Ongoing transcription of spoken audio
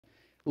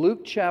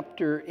Luke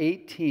chapter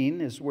 18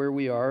 is where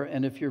we are,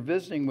 and if you're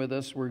visiting with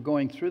us, we're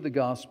going through the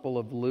Gospel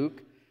of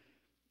Luke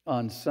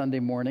on Sunday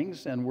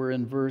mornings, and we're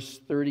in verse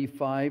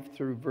 35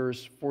 through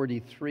verse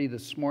 43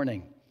 this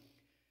morning.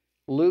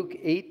 Luke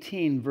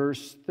 18,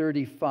 verse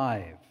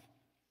 35.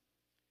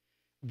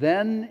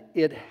 Then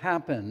it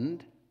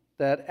happened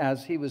that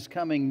as he was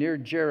coming near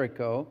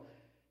Jericho,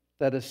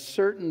 that a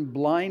certain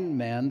blind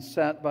man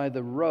sat by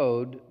the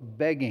road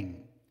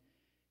begging.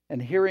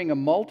 And hearing a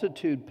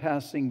multitude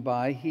passing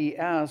by, he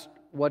asked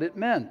what it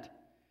meant.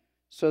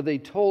 So they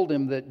told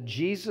him that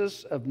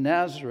Jesus of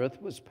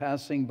Nazareth was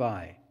passing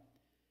by.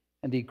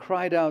 And he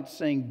cried out,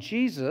 saying,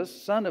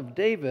 Jesus, Son of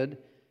David,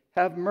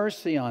 have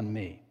mercy on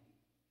me.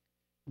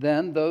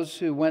 Then those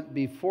who went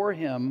before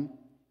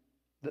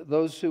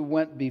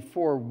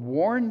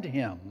warned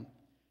him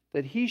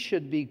that he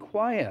should be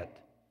quiet.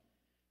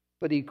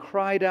 But he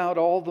cried out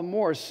all the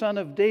more, Son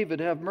of David,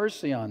 have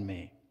mercy on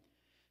me.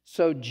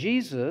 So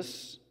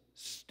Jesus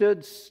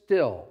stood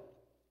still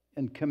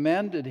and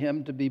commanded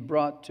him to be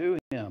brought to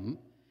him.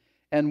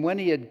 And when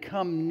he had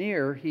come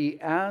near, he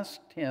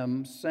asked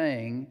him,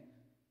 saying,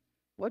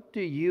 what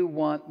do you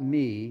want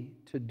me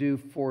to do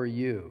for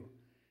you?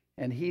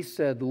 And he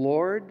said,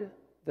 Lord,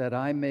 that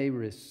I may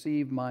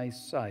receive my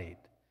sight.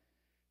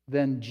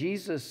 Then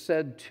Jesus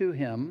said to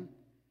him,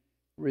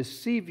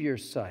 receive your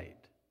sight.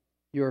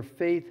 Your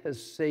faith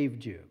has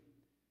saved you.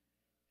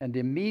 And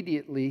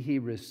immediately he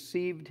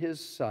received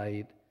his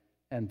sight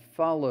and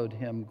followed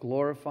him,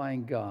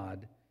 glorifying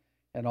God.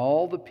 And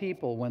all the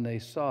people, when they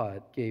saw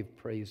it, gave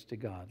praise to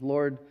God.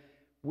 Lord,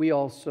 we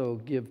also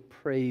give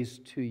praise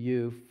to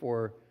you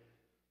for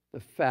the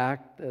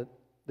fact that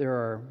there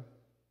are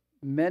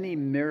many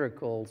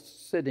miracles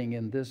sitting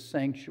in this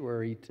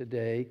sanctuary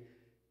today,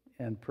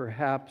 and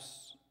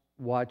perhaps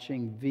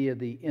watching via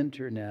the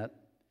internet.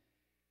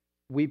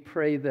 We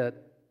pray that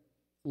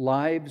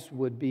lives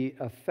would be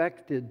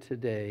affected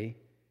today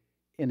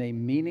in a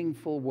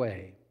meaningful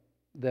way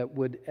that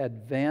would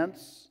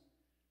advance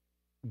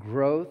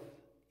growth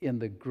in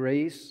the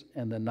grace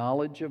and the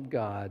knowledge of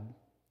God,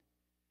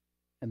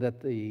 and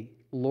that the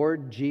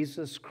Lord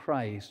Jesus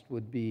Christ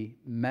would be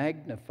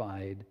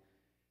magnified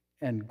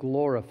and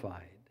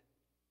glorified.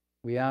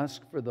 We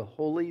ask for the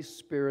Holy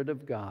Spirit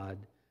of God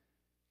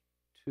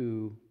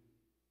to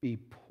be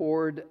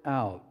poured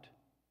out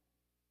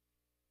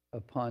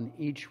upon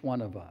each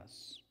one of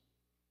us.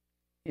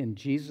 In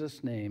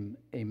Jesus' name,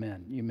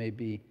 amen. You may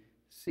be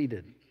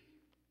seated.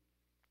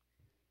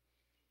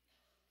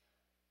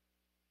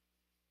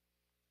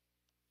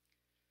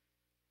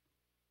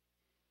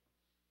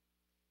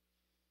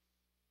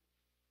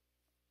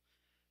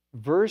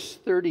 Verse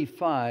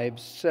 35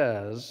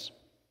 says,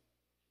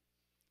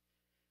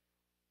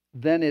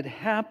 then it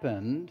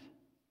happened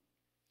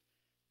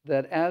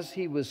that as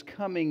he was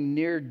coming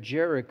near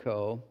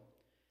Jericho,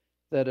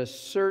 that a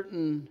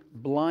certain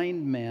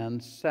blind man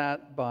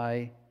sat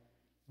by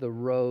the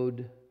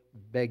road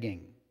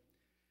begging.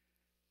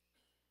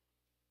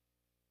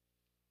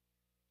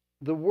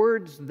 The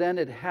words, then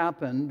it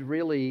happened,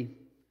 really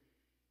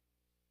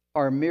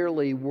are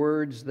merely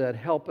words that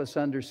help us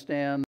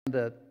understand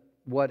that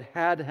what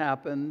had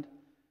happened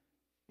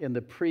in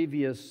the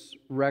previous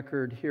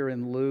record here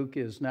in Luke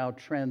is now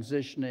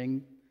transitioning.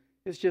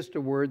 It's just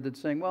a word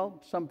that's saying,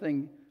 well,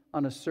 something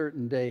on a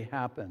certain day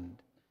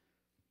happened.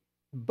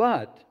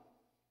 But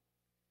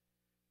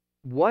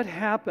what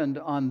happened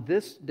on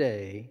this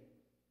day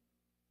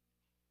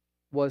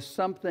was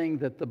something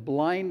that the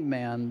blind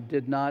man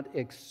did not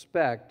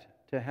expect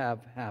to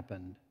have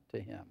happened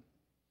to him.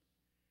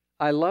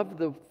 I love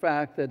the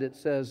fact that it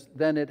says,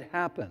 then it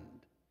happened.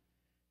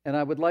 And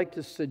I would like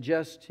to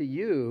suggest to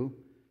you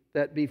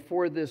that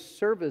before this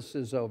service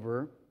is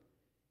over,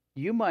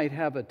 you might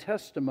have a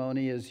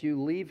testimony as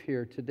you leave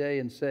here today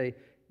and say,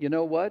 you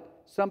know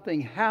what?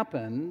 Something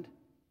happened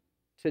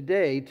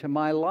today to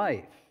my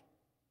life.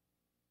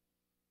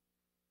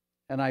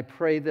 And I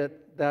pray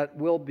that that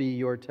will be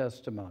your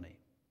testimony.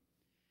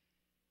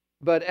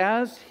 But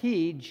as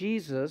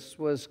Jesus,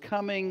 was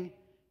coming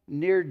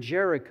near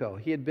Jericho,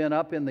 he had been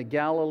up in the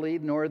Galilee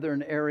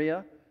northern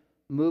area,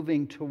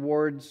 moving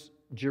towards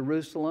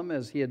Jerusalem,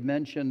 as he had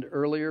mentioned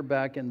earlier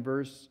back in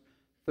verse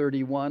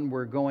 31,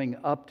 we're going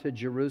up to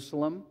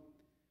Jerusalem.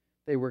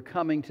 They were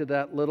coming to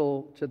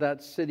that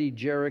city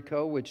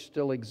Jericho, which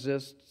still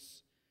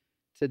exists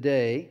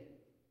today.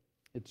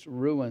 Its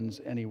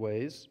ruins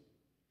anyways.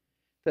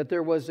 That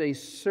there was a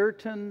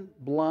certain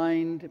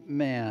blind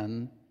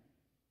man,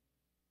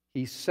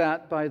 he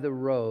sat by the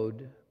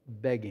road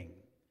begging.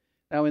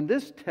 Now in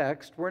this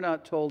text, we're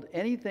not told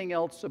anything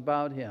else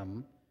about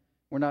him.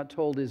 We're not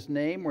told his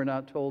name. We're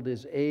not told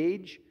his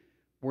age.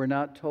 We're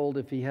not told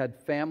if he had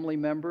family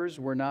members.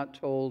 We're not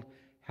told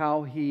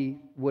how he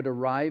would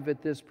arrive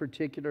at this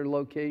particular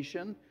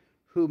location,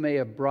 who may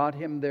have brought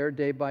him there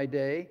day by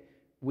day.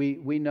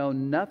 We know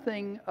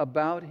nothing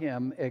about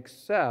him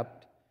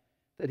except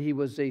that he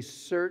was a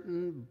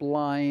certain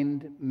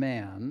blind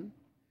man,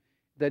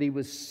 that he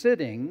was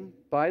sitting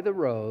by the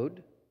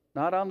road,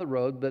 not on the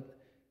road, but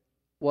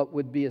what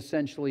would be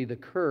essentially the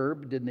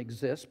curb, didn't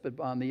exist, but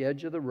on the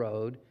edge of the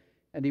road,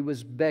 and he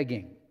was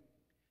begging.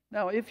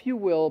 Now, if you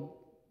will,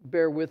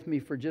 bear with me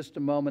for just a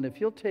moment. If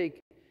you'll take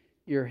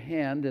your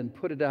hand and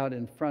put it out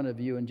in front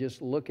of you and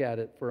just look at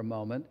it for a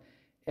moment,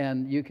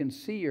 and you can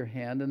see your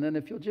hand, and then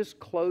if you'll just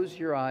close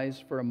your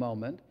eyes for a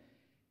moment,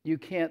 you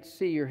can't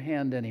see your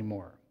hand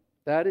anymore.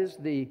 That is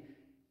the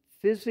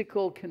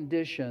physical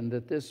condition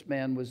that this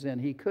man was in.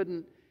 He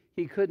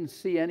couldn't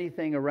see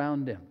anything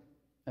around him.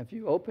 If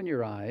you open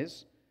your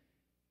eyes,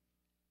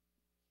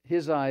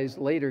 his eyes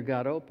later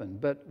got open.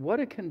 But what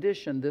a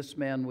condition this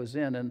man was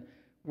in. And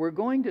we're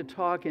going to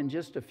talk in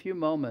just a few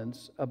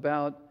moments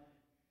about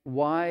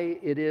why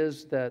it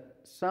is that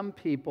some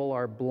people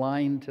are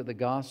blind to the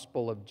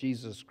gospel of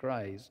Jesus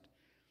Christ.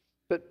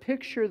 But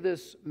picture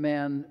this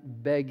man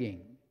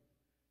begging.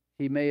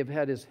 He may have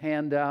had his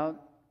hand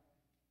out,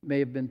 may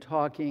have been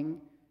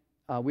talking.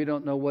 We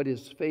don't know what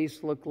his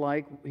face looked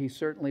like. He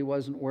certainly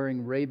wasn't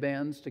wearing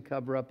Ray-Bans to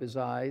cover up his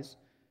eyes.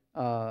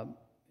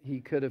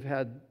 He could have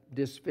had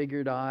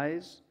disfigured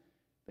eyes.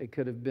 They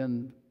could have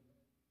been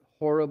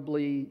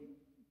horribly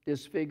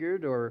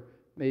disfigured, or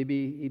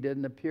maybe he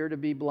didn't appear to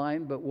be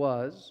blind, but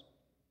was.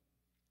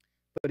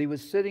 But he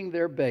was sitting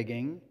there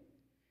begging.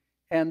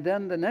 And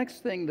then the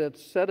next thing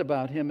that's said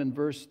about him in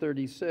verse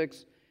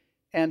 36,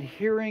 and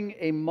hearing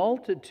a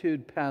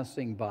multitude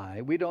passing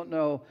by. We don't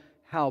know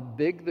how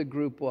big the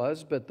group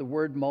was, but the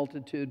word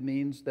multitude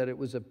means that it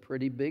was a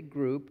pretty big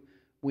group.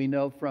 We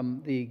know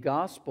from the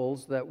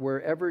Gospels that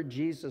wherever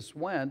Jesus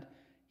went,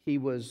 he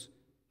was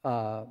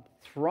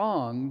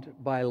thronged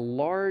by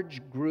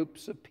large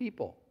groups of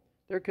people.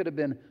 There could have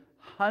been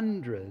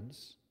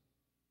hundreds,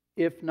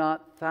 if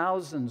not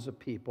thousands of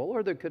people,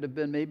 or there could have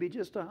been maybe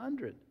just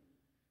 100.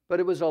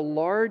 But it was a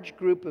large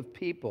group of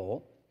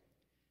people.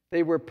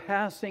 They were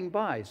passing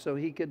by, so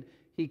he could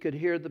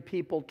hear the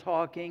people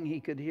talking. He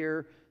could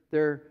hear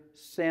their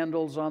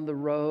sandals on the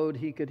road.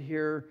 He could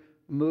hear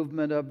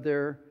movement of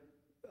their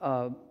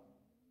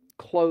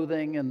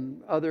clothing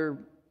and other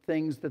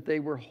things that they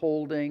were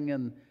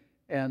holding,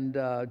 and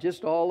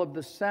just all of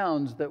the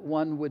sounds that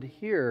one would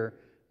hear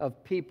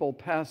of people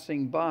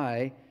passing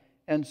by.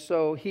 And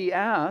so he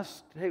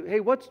asked, "Hey,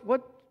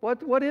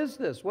 what is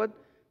this?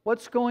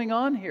 What's going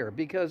on here?"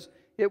 Because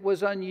it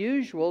was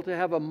unusual to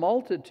have a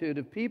multitude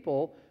of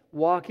people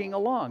walking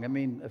along. I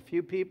mean, a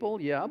few people,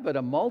 yeah, but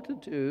a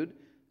multitude,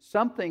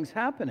 something's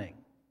happening.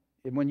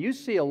 And when you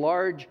see a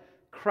large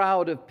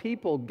crowd of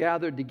people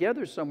gathered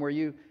together somewhere,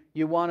 you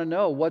want to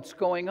know what's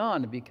going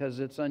on because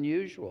it's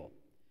unusual.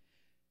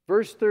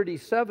 Verse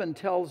 37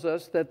 tells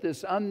us that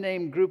this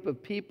unnamed group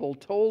of people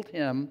told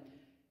him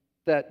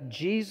that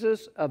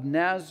Jesus of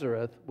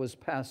Nazareth was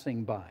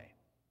passing by.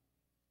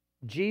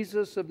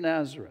 Jesus of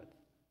Nazareth.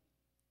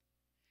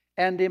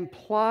 And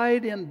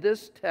implied in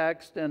this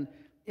text and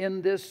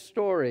in this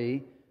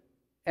story,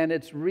 and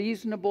it's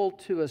reasonable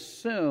to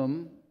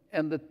assume,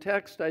 and the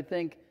text, I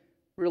think,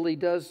 really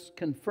does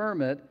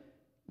confirm it,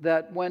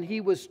 that when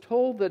he was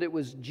told that it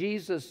was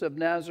Jesus of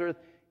Nazareth,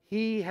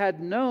 he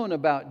had known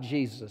about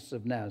Jesus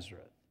of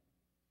Nazareth.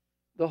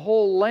 The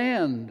whole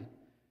land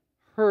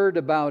heard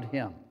about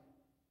him.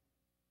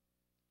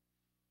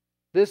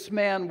 This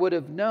man would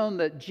have known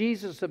that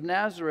Jesus of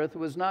Nazareth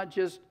was not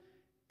just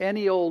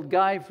any old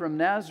guy from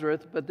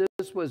Nazareth, but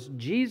this was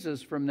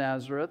Jesus from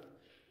Nazareth,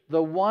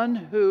 the one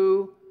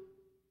who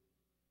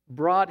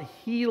brought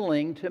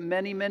healing to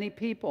many, many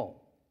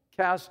people,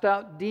 cast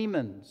out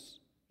demons,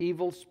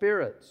 evil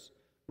spirits,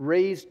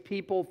 raised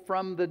people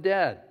from the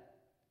dead.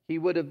 He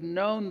would have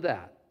known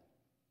that.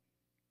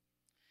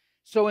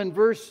 So in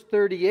verse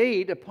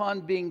 38,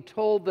 upon being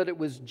told that it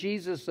was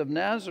Jesus of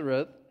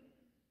Nazareth,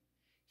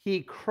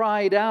 he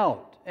cried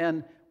out.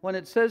 And when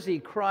it says he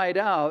cried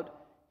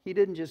out, he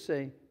didn't just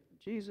say,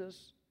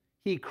 Jesus.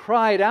 He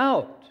cried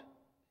out.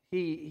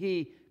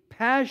 He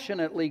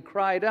passionately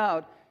cried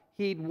out.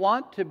 He'd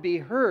want to be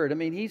heard. I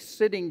mean, he's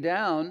sitting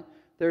down.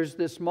 There's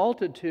this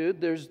multitude.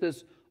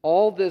 There's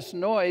all this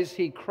noise.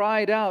 He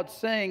cried out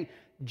saying,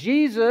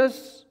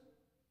 Jesus.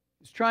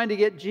 He's trying to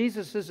get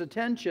Jesus'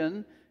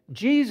 attention.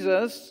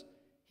 Jesus,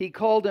 he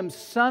called him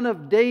Son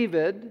of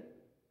David.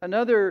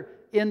 Another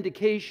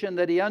indication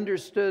that he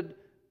understood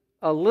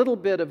a little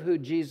bit of who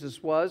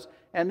Jesus was.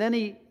 And then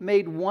he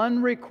made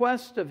one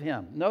request of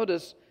him.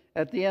 Notice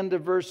at the end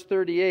of verse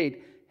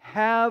 38,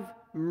 have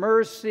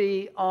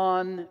mercy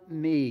on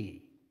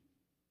me.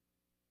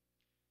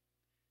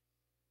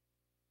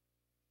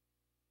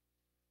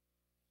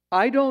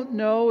 I don't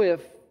know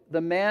if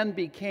the man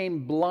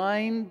became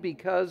blind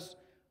because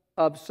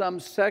of some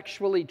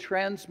sexually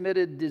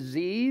transmitted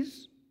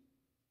disease.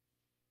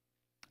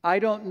 I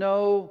don't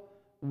know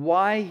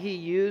why he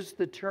used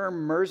the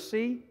term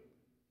mercy.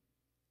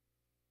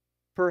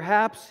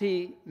 Perhaps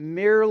he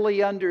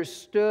merely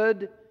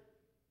understood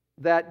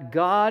that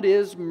God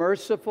is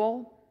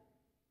merciful.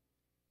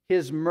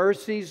 His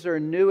mercies are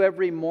new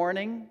every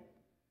morning.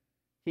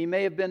 He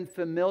may have been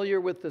familiar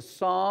with the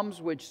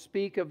Psalms, which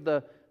speak of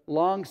the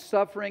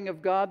long-suffering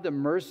of God, the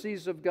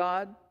mercies of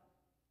God.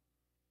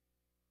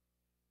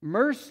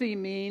 Mercy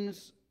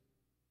means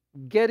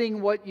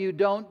getting what you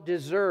don't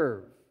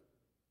deserve.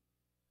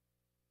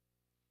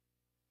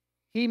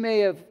 He may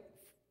have,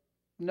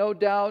 no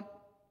doubt,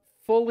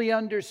 fully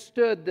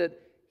understood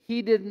that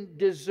he didn't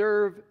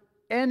deserve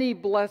any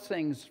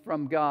blessings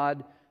from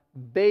God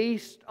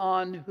based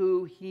on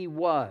who he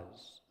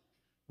was,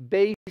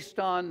 based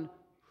on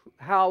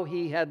how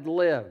he had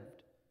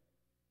lived.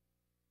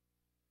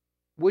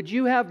 Would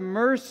you have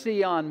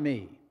mercy on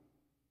me?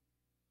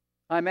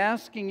 I'm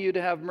asking you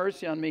to have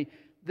mercy on me.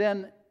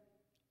 Then,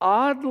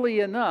 oddly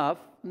enough,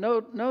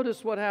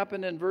 notice what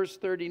happened in verse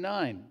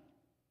 39.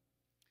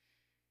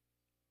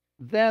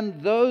 Then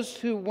those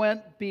who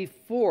went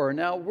before.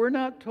 Now, we're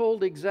not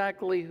told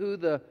exactly who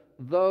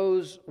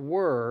those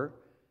were,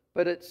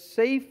 but it's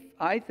safe,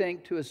 I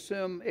think, to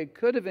assume it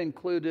could have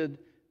included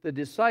the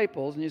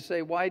disciples. And you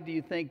say, why do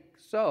you think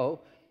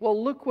so?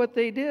 Well, look what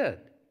they did.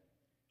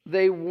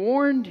 They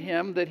warned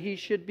him that he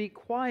should be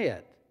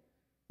quiet.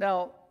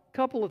 Now, a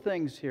couple of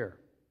things here.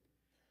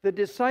 The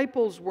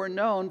disciples were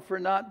known for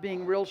not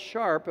being real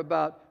sharp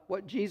about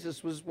what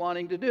Jesus was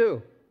wanting to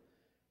do.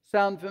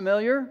 Sound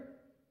familiar?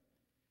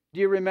 Do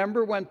you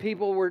remember when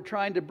people were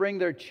trying to bring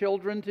their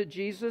children to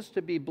Jesus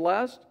to be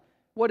blessed?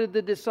 What did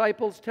the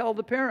disciples tell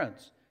the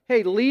parents?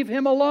 Hey, leave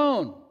him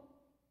alone.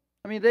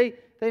 I mean,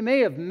 they may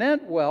have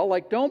meant well,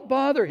 like, don't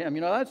bother him.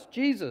 You know, that's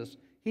Jesus.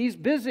 He's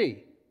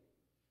busy.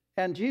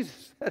 And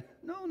Jesus said,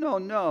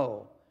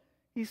 no.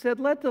 He said,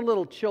 let the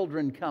little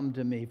children come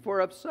to me, for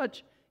of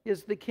such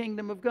is the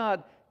kingdom of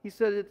God. He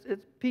said,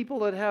 it's people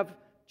that have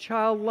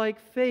childlike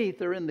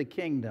faith are in the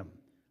kingdom.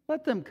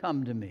 Let them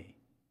come to me.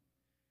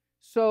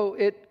 So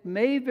it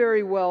may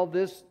very well,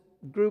 this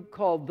group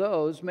called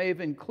those, may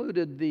have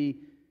included the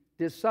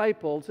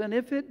disciples. And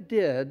if it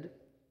did,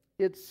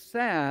 it's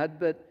sad,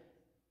 but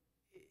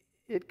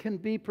it can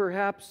be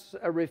perhaps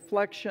a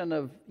reflection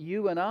of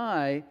you and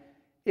I.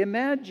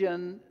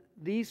 Imagine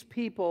these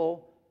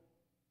people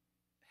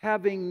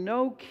having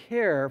no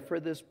care for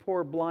this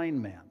poor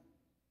blind man.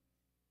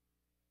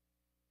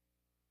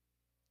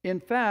 In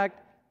fact,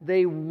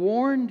 they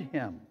warned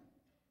him.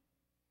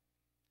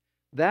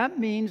 That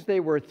means they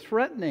were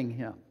threatening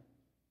him.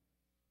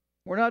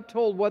 We're not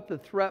told what the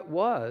threat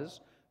was.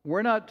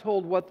 We're not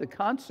told what the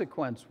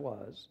consequence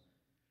was.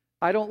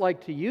 I don't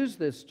like to use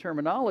this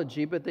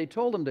terminology, but they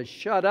told him to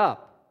shut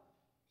up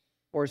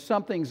or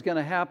something's going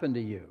to happen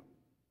to you.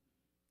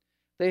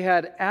 They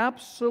had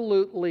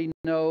absolutely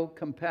no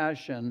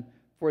compassion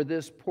for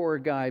this poor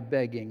guy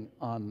begging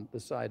on the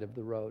side of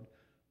the road,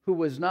 who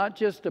was not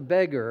just a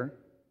beggar,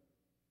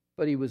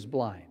 but he was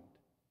blind.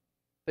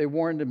 They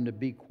warned him to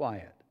be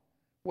quiet.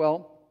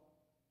 Well,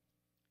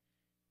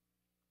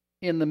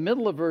 in the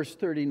middle of verse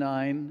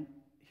 39,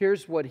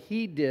 here's what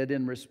he did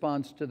in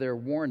response to their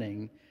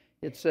warning.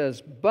 It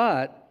says,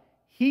 but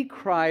he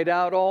cried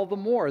out all the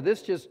more.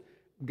 This just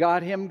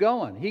got him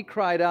going. He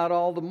cried out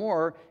all the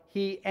more.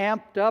 He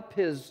amped up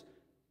his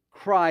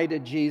cry to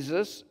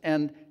Jesus,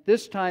 and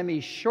this time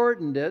he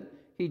shortened it.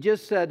 He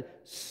just said,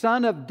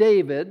 Son of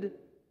David,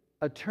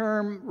 a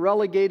term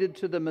relegated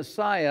to the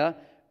Messiah,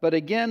 but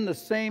again, the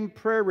same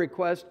prayer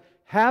request,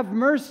 have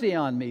mercy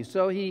on me.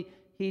 So he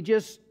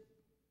just,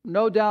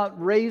 no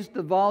doubt, raised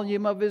the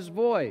volume of his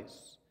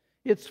voice.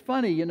 It's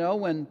funny, you know,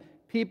 when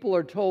people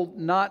are told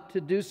not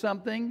to do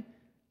something,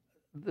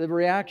 the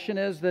reaction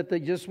is that they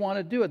just want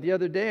to do it. The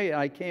other day,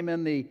 I came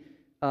in the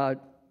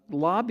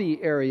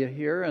lobby area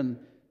here, and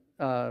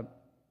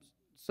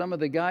some of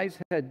the guys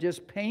had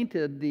just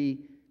painted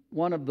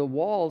one of the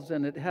walls,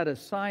 and it had a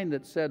sign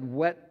that said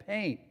wet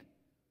paint.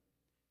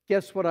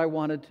 Guess what I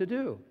wanted to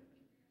do?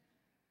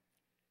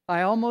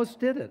 I almost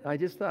did it. I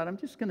just thought, I'm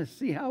just going to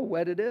see how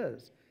wet it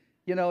is.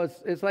 You know,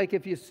 it's like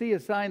if you see a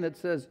sign that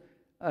says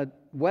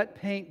wet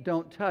paint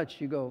don't touch,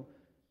 you go,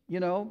 you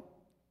know,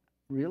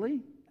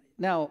 really?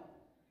 Now,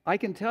 I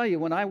can tell you,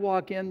 when I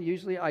walk in,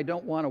 usually I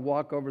don't want to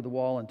walk over the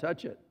wall and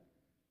touch it.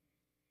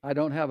 I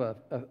don't have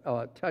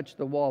a touch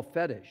the wall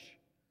fetish.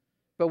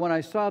 But when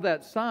I saw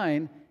that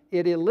sign,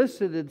 it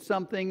elicited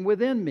something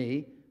within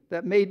me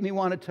that made me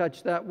want to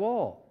touch that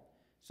wall.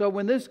 So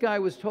when this guy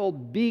was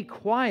told, be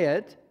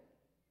quiet,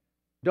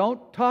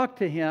 don't talk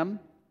to him,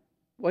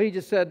 well, he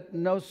just said,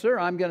 no, sir,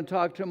 I'm going to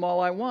talk to him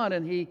all I want.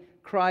 And he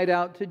cried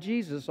out to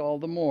Jesus all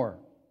the more.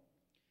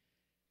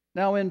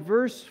 Now in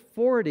verse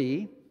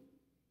 40,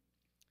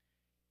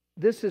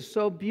 this is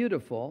so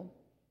beautiful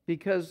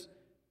because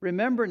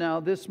remember now,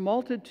 this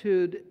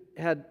multitude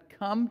had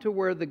come to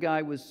where the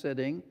guy was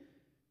sitting.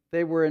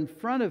 They were in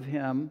front of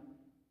him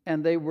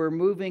and they were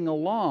moving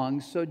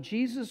along. So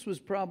Jesus was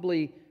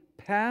probably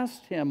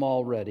past him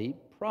already,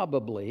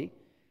 probably.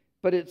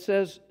 But it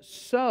says,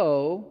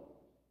 so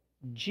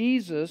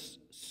Jesus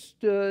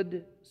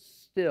stood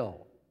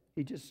still.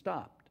 He just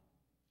stopped.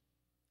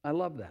 I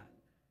love that.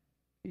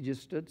 He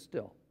just stood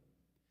still.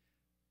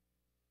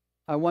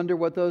 I wonder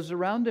what those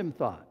around him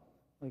thought.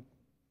 Like,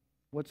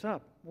 what's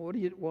up?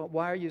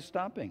 Why are you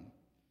stopping?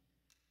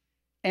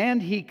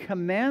 And he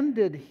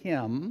commanded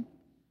him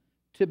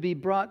to be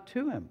brought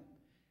to him.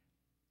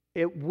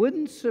 It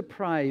wouldn't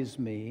surprise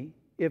me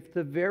if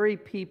the very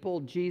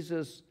people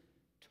Jesus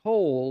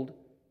told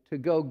to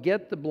go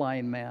get the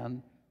blind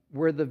man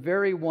were the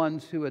very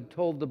ones who had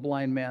told the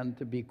blind man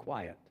to be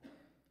quiet.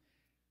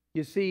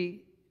 You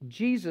see,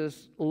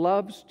 Jesus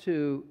loves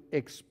to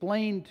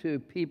explain to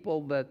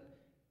people that,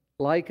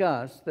 like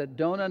us, that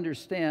don't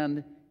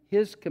understand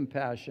His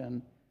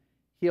compassion.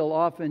 He'll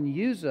often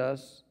use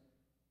us.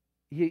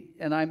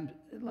 Let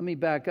me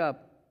back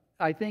up.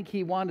 I think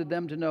He wanted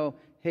them to know,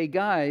 hey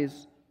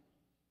guys,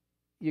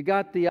 you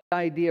got the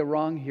idea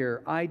wrong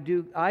here.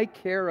 I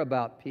care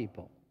about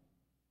people.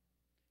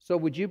 So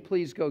would you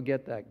please go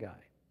get that guy?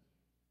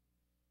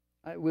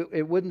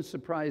 It wouldn't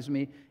surprise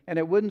me. And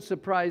it wouldn't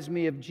surprise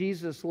me if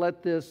Jesus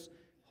let this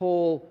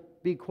whole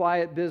be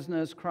quiet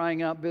business,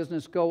 crying out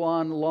business go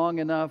on long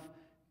enough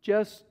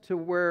just to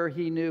where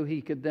He knew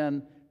He could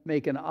then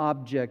make an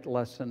object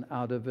lesson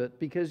out of it.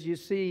 Because you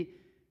see,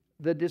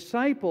 the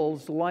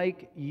disciples,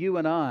 like you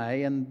and I,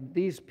 and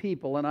these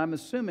people, and I'm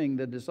assuming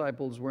the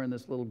disciples were in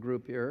this little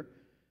group here,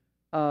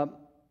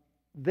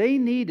 they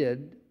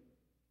needed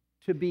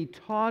to be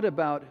taught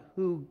about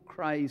who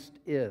Christ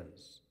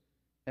is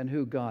and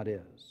who God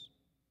is.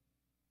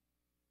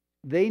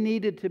 They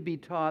needed to be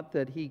taught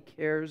that He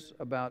cares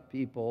about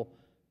people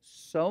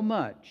so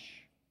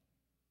much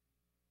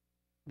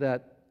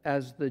that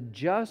as the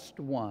just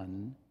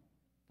one,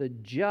 the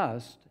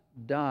just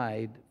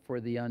died for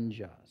the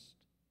unjust.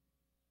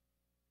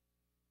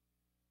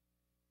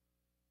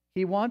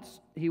 He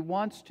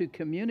wants to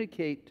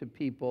communicate to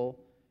people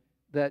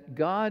that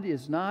God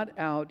is not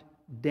out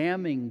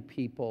damning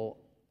people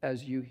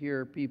as you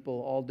hear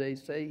people all day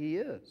say He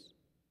is.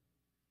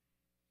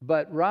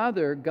 But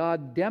rather,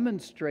 God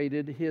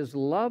demonstrated His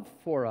love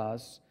for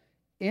us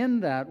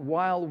in that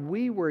while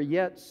we were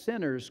yet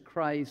sinners,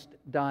 Christ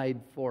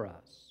died for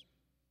us.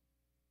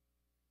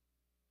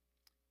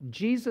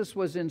 Jesus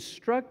was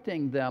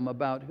instructing them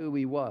about who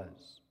He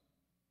was.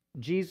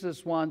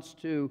 Jesus wants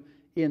to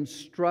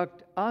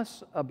instruct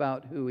us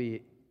about who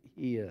He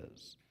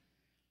is.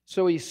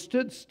 So He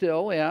stood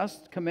still,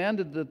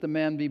 commanded that the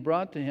man be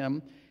brought to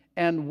Him,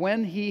 and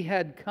when He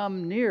had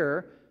come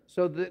near,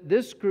 so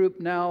this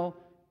group now,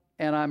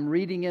 and I'm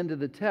reading into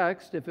the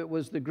text, if it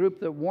was the group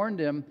that warned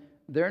him,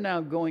 they're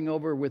now going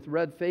over with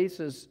red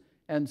faces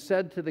and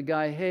said to the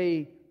guy,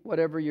 hey,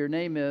 whatever your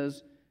name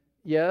is,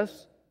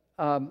 yes,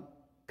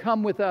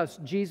 come with us,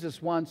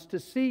 Jesus wants to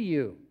see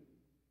you.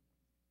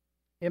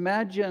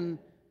 Imagine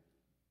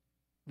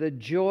the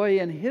joy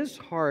in his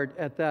heart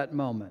at that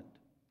moment.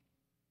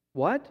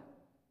 What?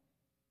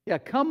 Yeah,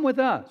 come with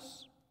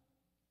us.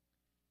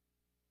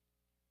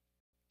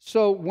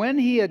 So when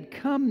he had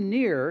come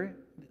near,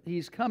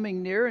 he's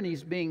coming near and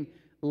he's being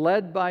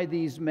led by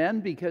these men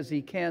because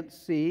he can't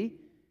see.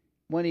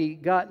 When he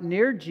got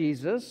near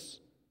Jesus,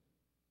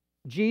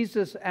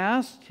 Jesus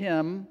asked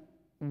him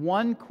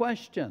one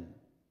question.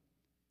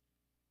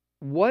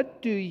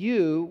 What do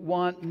you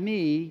want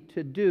me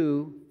to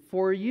do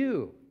for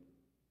you?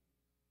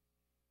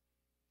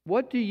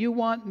 What do you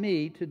want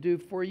me to do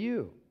for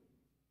you?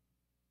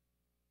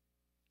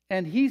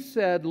 And he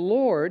said,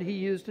 Lord, he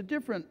used a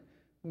different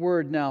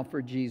word now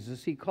for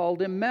Jesus. He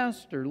called him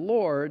Master,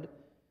 Lord,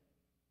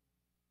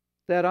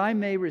 that I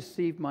may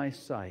receive my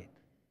sight.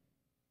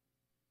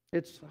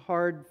 It's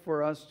hard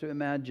for us to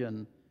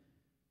imagine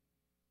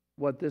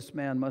what this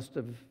man must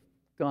have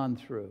gone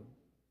through.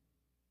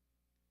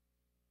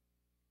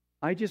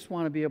 I just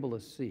want to be able to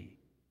see.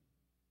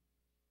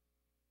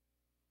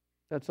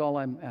 That's all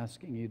I'm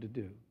asking you to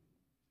do.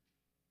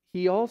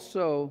 He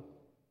also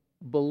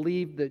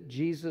believed that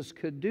Jesus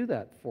could do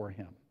that for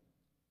him.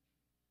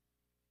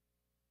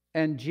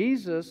 And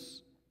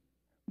Jesus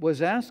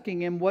was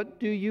asking him, what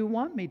do you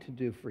want me to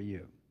do for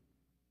you?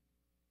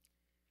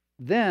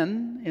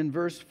 Then, in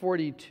verse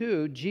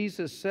 42,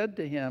 Jesus said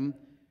to him,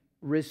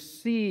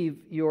 receive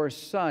your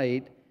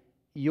sight,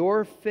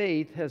 your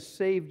faith has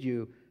saved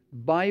you.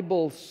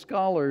 Bible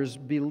scholars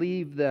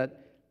believe that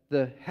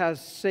the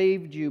has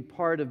saved you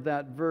part of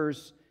that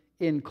verse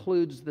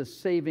includes the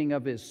saving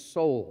of his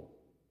soul.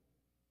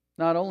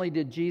 Not only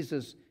did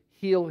Jesus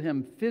heal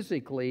him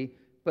physically,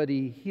 but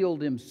he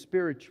healed him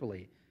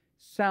spiritually.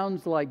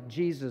 Sounds like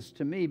Jesus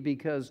to me,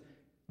 because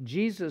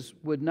Jesus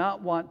would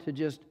not want to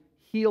just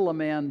heal a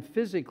man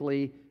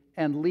physically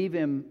and leave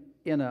him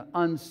in an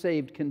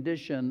unsaved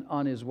condition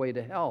on his way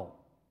to hell.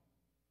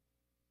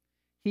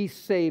 He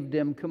saved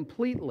him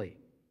completely.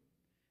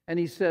 And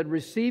he said,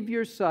 receive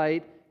your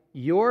sight,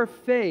 your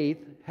faith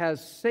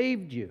has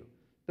saved you.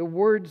 The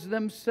words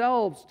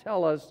themselves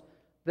tell us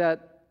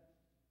that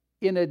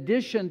in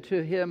addition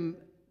to him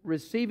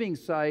receiving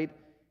sight,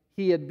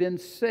 he had been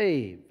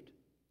saved,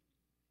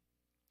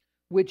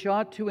 which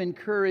ought to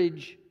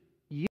encourage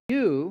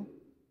you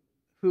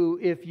who,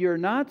 if you're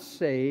not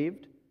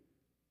saved,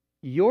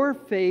 your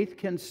faith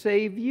can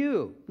save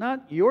you.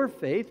 Not your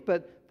faith,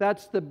 but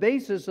that's the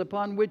basis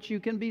upon which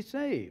you can be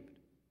saved.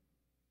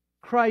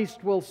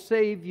 Christ will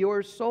save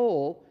your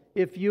soul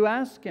if you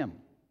ask Him.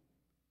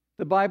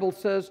 The Bible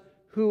says,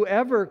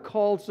 whoever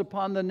calls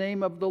upon the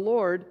name of the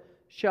Lord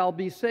shall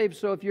be saved.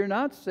 So if you're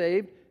not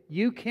saved,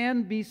 you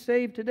can be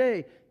saved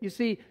today. You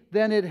see,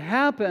 then it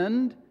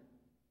happened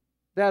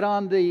that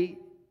on the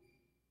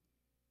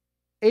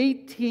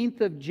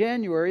 18th of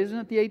January, isn't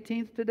it the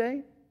 18th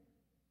today?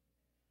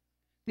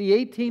 The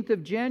 18th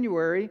of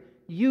January,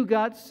 you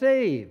got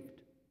saved.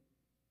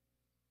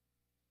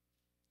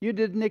 You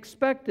didn't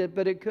expect it,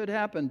 but it could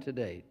happen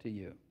today to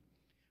you.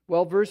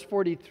 Well, verse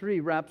 43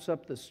 wraps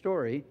up the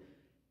story.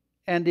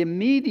 And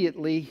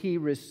immediately he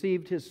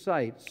received his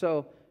sight.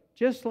 So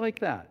just like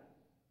that,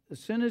 as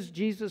soon as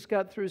Jesus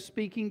got through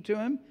speaking to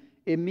him,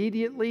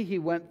 immediately he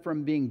went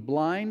from being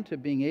blind to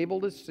being able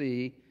to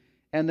see.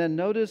 And then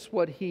notice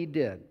what he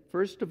did.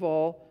 First of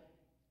all,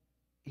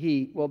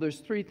 there's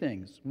three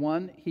things.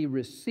 One, he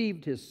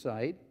received his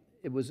sight.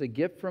 It was a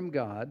gift from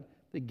God,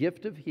 the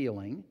gift of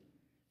healing.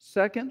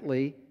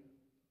 Secondly,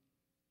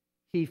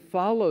 he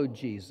followed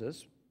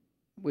Jesus,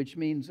 which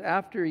means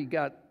after he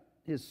got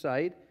his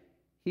sight,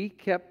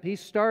 he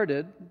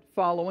started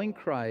following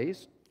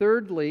Christ.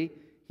 Thirdly,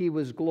 he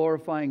was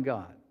glorifying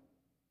God.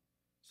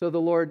 So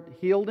the Lord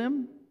healed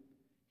him.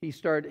 He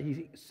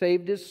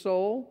saved his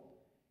soul.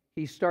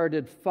 He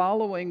started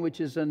following,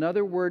 which is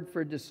another word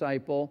for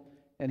disciple,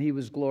 and he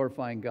was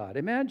glorifying God.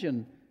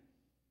 Imagine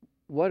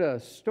what a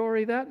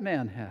story that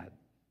man had.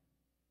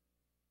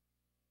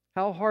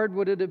 How hard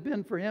would it have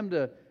been for him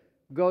to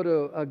go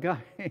to a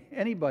guy,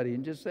 anybody,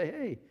 and just say,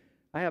 hey,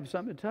 I have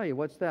something to tell you.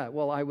 What's that?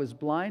 Well, I was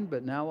blind,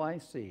 but now I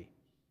see.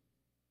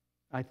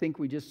 I think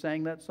we just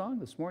sang that song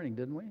this morning,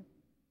 didn't we?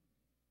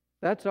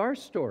 That's our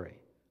story.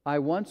 I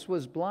once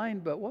was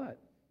blind, but what?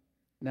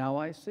 Now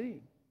I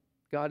see.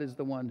 God is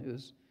the one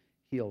who's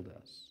healed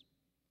us.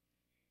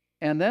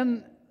 And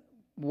then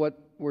what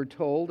we're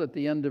told at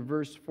the end of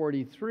verse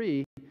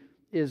 43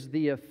 is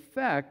the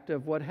effect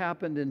of what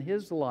happened in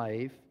his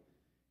life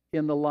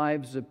in the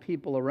lives of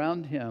people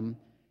around him.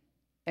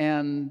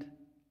 And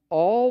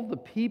all the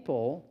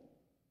people,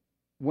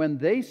 when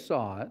they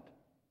saw it,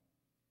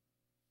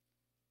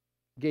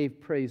 gave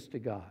praise to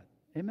God.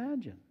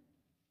 Imagine.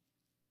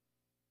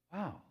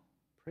 Wow.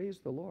 Praise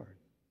the Lord.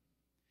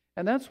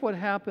 And that's what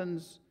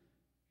happens.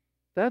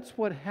 That's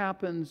what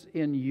happens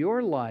in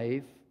your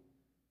life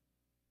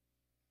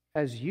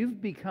as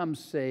you've become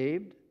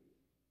saved.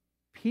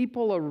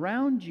 People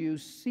around you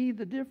see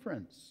the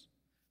difference.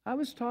 I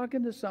was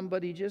talking to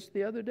somebody just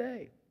the other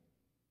day,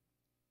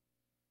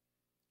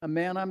 a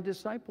man I'm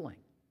discipling,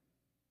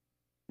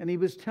 and he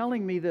was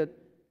telling me that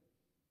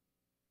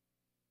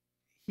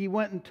he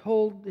went and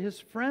told his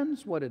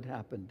friends what had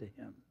happened to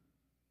him.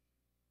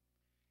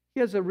 He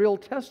has a real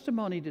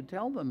testimony to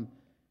tell them.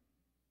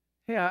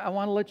 Hey, I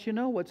want to let you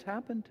know what's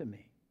happened to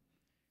me.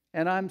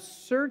 And I'm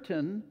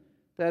certain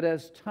that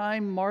as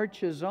time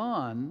marches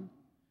on,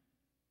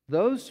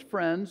 those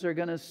friends are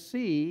going to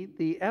see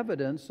the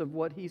evidence of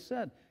what he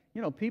said.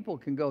 You know, people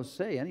can go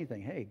say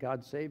anything. Hey,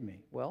 God saved me.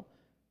 Well,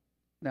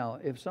 now,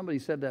 if somebody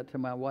said that to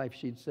my wife,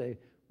 she'd say,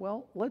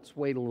 well, let's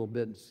wait a little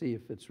bit and see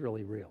if it's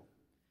really real.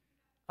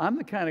 I'm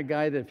the kind of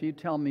guy that if you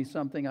tell me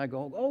something, I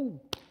go, oh,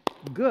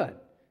 good.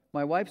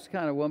 My wife's the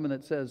kind of woman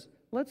that says,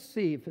 let's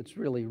see if it's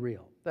really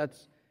real.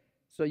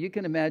 So you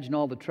can imagine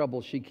all the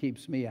trouble she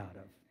keeps me out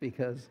of,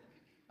 because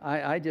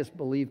I just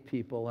believe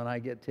people and I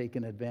get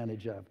taken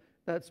advantage of.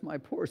 That's my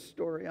poor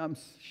story. I'm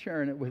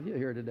sharing it with you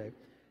here today.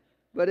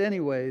 But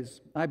anyways,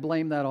 I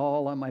blame that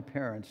all on my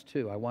parents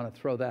too. I want to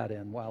throw that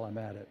in while I'm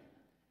at it.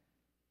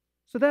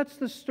 So that's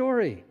the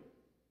story.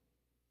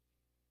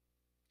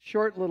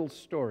 Short little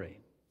story.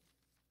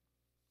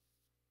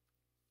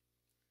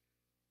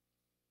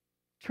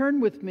 Turn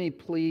with me,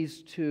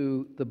 please,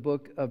 to the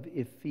book of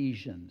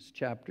Ephesians,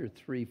 chapter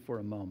 3, for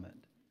a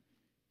moment.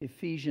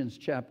 Ephesians,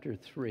 chapter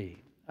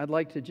 3. I'd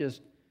like to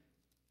just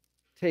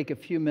take a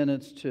few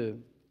minutes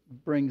to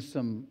bring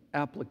some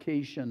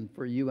application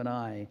for you and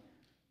I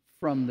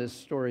from this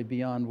story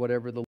beyond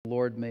whatever the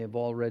Lord may have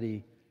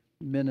already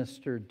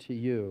ministered to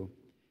you.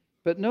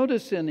 But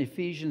notice in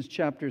Ephesians,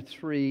 chapter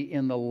 3,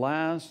 in the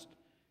last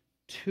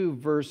two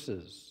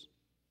verses,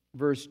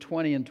 verse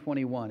 20 and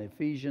 21,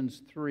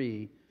 Ephesians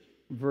 3,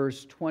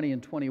 verse 20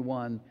 and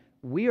 21,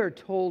 we are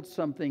told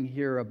something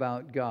here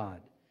about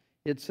God.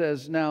 It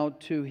says, now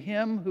to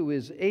him who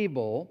is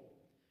able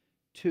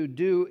to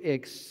do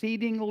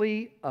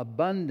exceedingly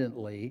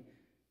abundantly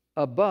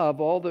above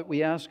all that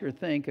we ask or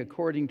think,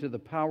 according to the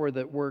power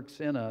that works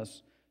in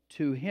us,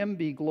 to him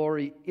be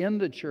glory in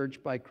the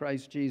church by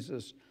Christ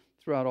Jesus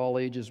throughout all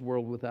ages,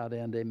 world without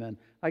end. Amen.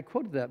 I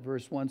quoted that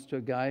verse once to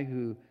a guy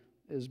who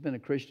has been a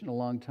Christian a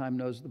long time,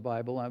 knows the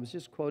Bible. I was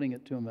just quoting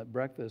it to him at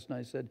breakfast, and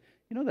I said,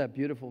 you know that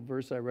beautiful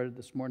verse I read it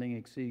this morning,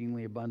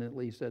 exceedingly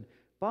abundantly? He said,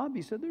 Bob,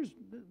 he said,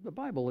 the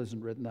Bible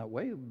isn't written that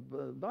way.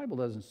 The Bible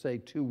doesn't say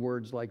two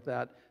words like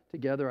that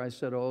together. I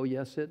said, oh,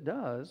 yes, it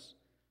does.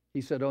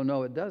 He said, oh,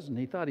 no, it doesn't.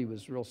 He thought he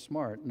was real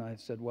smart. And I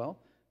said, well,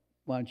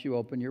 why don't you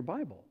open your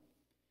Bible?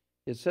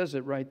 It says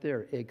it right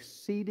there,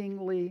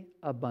 exceedingly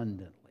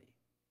abundantly.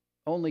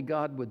 Only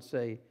God would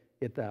say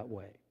it that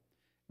way.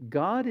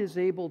 God is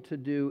able to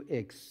do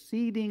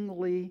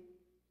exceedingly.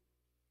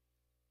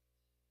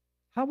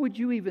 How would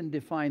you even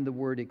define the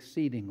word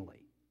exceedingly?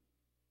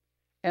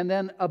 And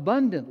then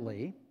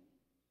abundantly.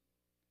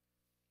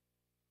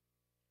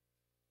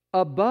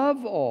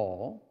 above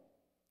all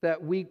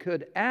that we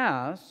could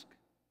ask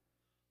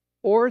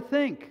or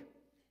think.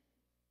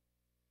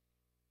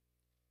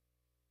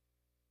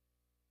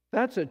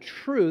 That's a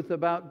truth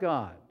about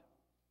God.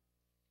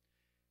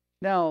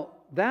 Now,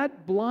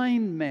 that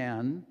blind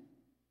man,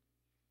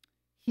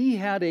 he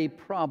had a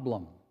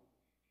problem.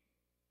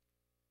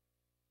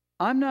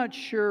 I'm not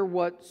sure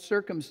what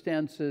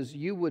circumstances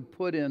you would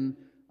put in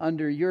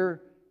under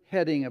your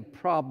heading of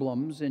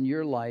problems in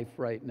your life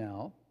right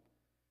now,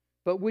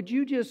 but would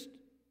you just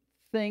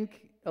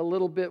think a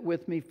little bit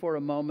with me for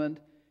a moment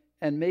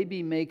and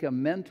maybe make a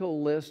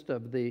mental list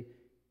of the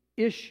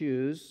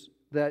issues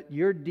that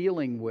you're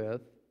dealing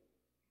with,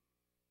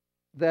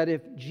 that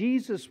if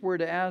Jesus were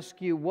to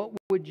ask you,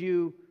 what do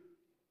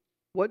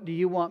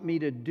you want me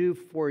to do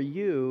for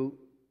you?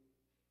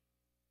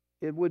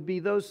 It would be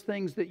those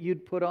things that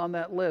you'd put on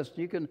that list.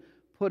 You can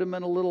put them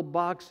in a little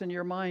box in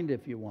your mind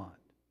if you want.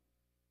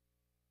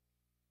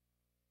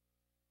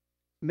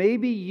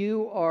 Maybe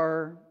you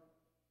are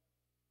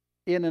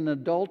in an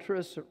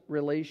adulterous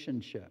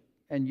relationship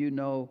and you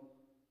know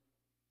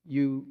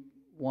you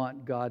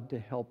want God to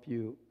help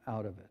you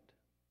out of it.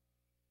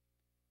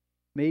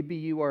 Maybe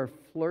you are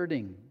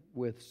flirting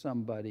with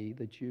somebody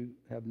that you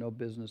have no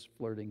business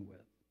flirting with.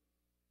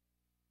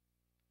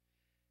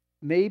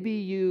 Maybe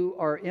you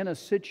are in a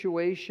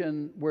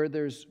situation where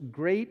there's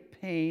great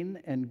pain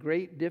and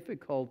great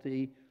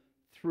difficulty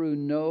through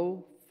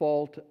no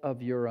fault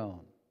of your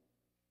own.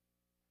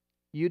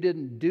 You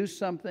didn't do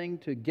something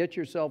to get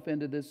yourself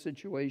into this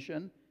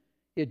situation.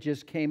 It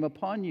just came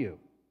upon you.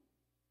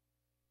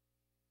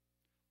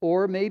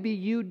 Or maybe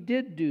you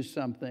did do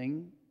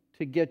something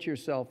to get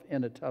yourself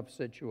in a tough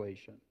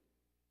situation.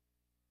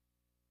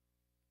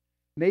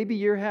 Maybe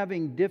you're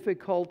having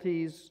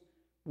difficulties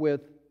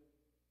with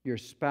your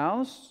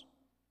spouse,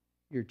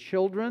 your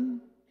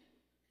children,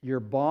 your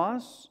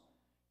boss,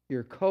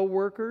 your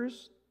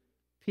co-workers,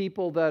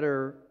 people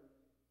that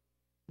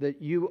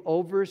you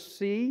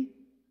oversee.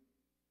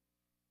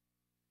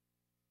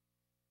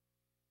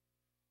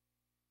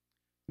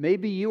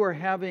 Maybe you are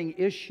having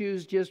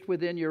issues just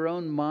within your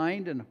own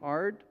mind and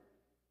heart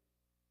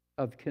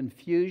of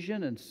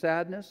confusion and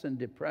sadness and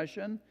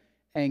depression,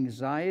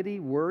 anxiety,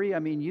 worry. I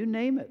mean, you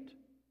name it.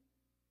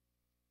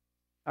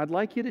 I'd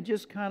like you to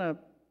just kind of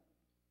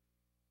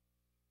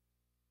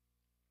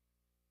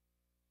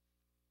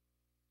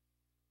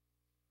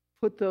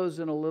put those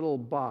in a little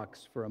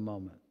box for a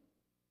moment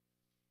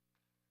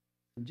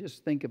and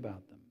just think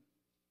about them.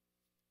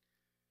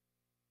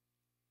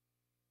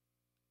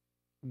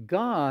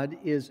 God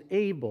is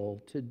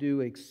able to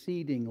do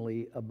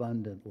exceedingly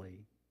abundantly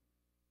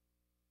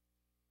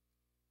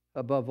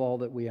above all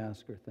that we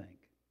ask or think.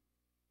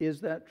 Is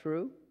that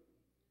true?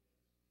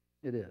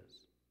 It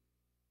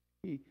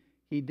is.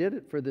 He did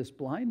it for this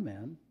blind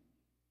man.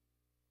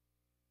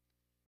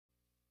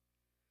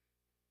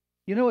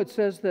 You know, it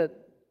says that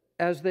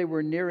as they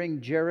were nearing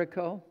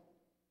Jericho,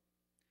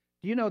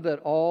 do you know that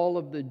all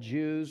of the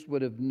Jews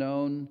would have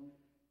known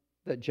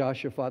that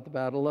Joshua fought the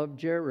battle of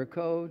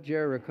Jericho,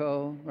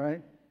 Jericho,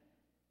 right?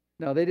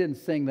 No, they didn't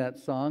sing that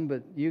song,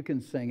 but you can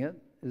sing it.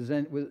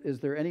 Is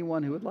there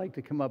anyone who would like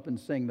to come up and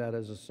sing that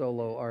as a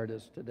solo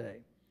artist today?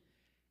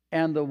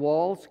 And the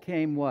walls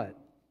came what?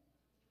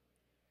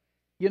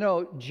 You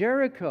know,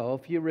 Jericho,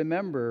 if you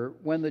remember,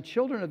 when the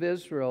children of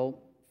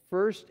Israel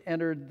first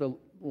entered the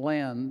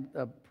land,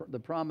 the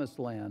promised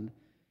land,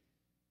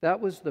 that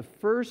was the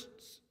first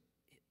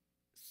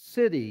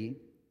city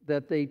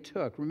that they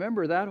took.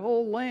 Remember, that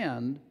whole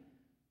land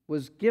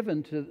was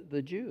given to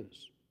the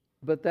Jews,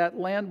 but that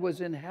land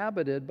was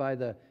inhabited by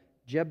the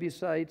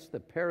Jebusites, the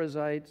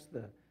Perizzites,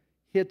 the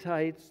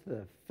Hittites,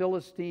 the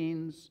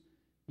Philistines,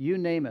 you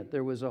name it.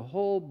 There was a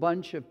whole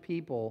bunch of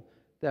people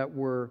that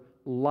were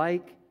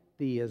like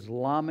the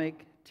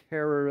Islamic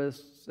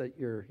terrorists that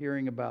you're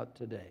hearing about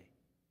today.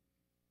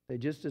 They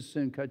just as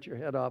soon cut your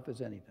head off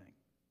as anything.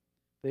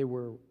 They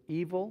were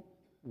evil,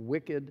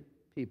 wicked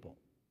people,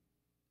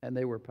 and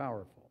they were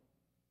powerful.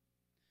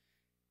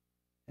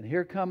 And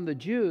here come the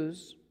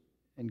Jews,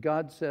 and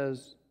God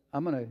says,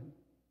 I'm going to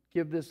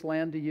give this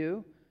land to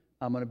you.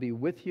 I'm going to be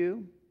with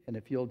you, and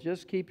if you'll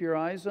just keep your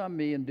eyes on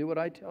me and do what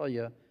I tell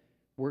you,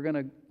 we're going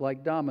to,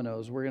 like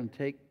dominoes, we're going to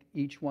take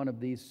each one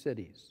of these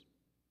cities.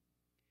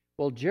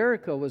 Well,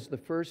 Jericho was the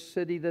first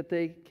city that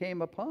they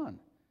came upon.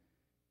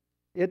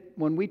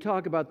 When we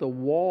talk about the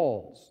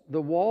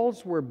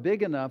walls were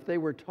big enough, they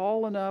were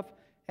tall enough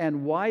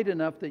and wide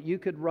enough that you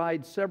could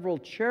ride several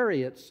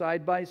chariots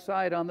side by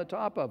side on the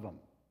top of them,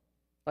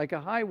 like a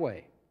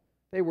highway.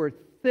 They were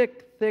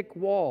thick, thick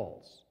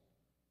walls.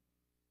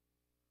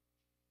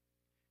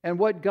 And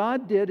what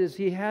God did is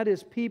He had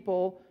His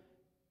people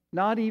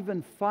not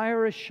even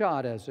fire a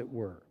shot, as it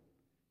were.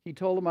 He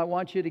told them, I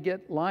want you to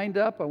get lined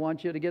up. I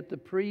want you to get the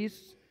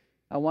priests.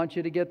 I want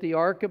you to get the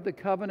Ark of the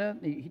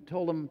Covenant. He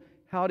told them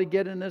how to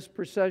get in this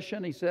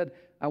procession. He said,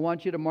 I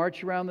want you to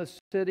march around the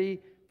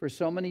city for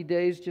so many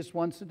days, just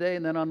once a day.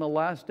 And then on the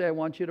last day, I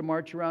want you to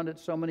march around it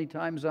so many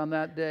times on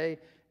that day.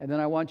 And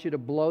then I want you to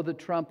blow the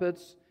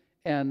trumpets.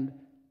 And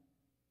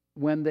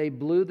when they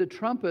blew the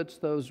trumpets,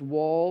 those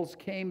walls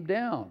came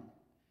down.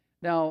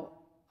 Now,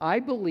 I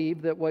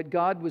believe that what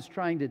God was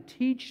trying to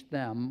teach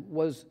them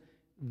was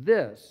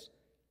this: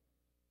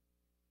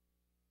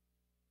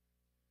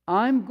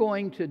 I'm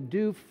going to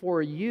do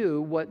for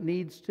you what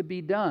needs to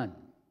be done.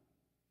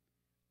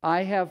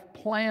 I have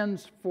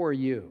plans for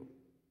you.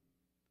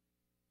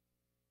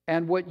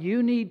 And what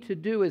you need to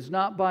do is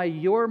not by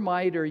your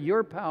might or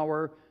your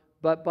power,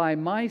 but by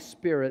my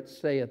Spirit,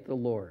 saith the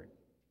Lord.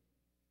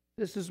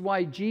 This is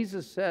why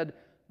Jesus said,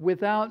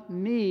 without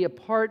me,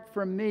 apart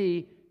from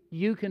me,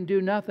 you can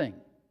do nothing.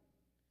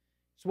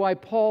 It's why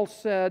Paul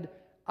said,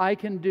 I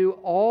can do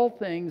all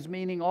things,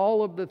 meaning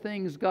all of the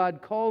things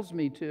God calls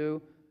me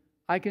to,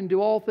 I can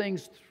do all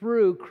things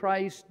through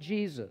Christ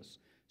Jesus.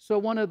 So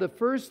one of the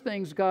first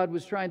things God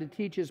was trying to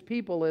teach His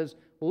people is,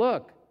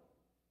 look,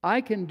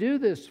 I can do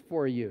this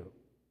for you.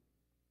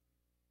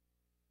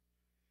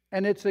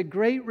 And it's a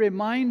great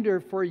reminder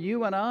for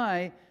you and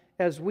I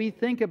as we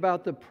think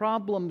about the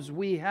problems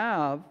we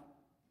have,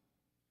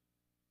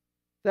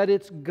 that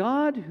it's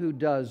God who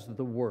does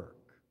the work.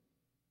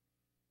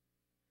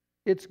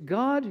 It's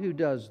God who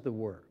does the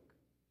work.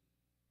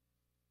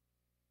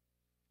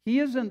 He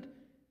isn't,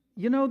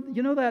 you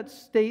know that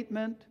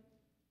statement,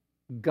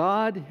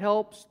 God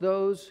helps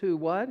those who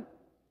what?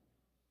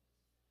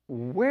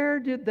 Where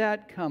did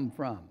that come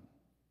from?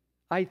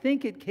 I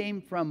think it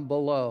came from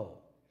below,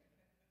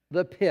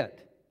 the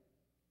pit.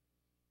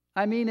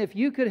 I mean, if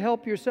you could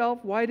help yourself,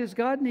 why does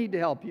God need to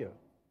help you?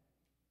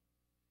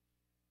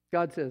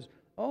 God says,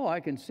 oh, I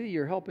can see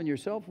you're helping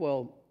yourself.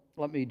 Well,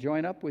 let me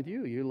join up with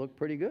you. You look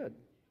pretty good.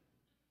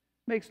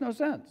 Makes no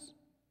sense.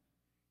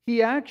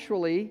 He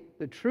actually,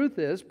 the truth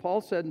is,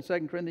 Paul said in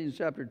 2 Corinthians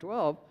chapter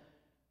 12,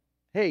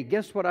 hey,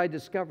 guess what I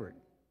discovered?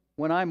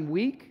 When I'm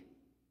weak,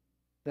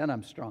 then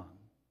I'm strong.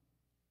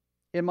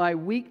 In my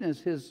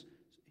weakness,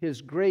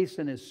 His grace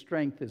and His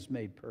strength is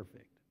made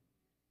perfect.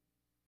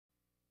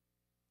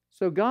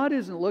 So God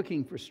isn't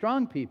looking for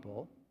strong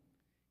people.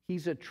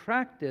 He's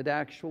attracted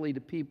actually to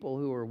people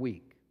who are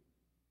weak.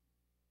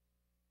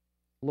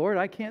 Lord,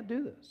 I can't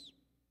do this.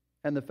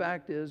 And the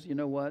fact is, you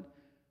know what?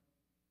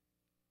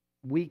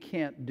 We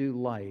can't do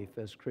life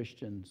as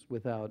Christians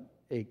without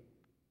a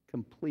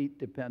complete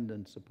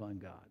dependence upon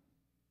God.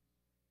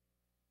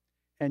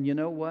 And you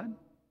know what?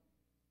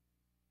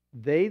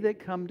 They that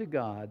come to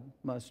God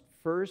must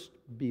first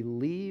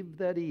believe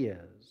that He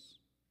is,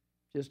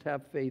 just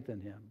have faith in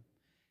Him,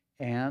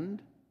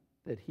 and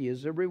that He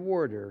is a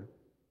rewarder,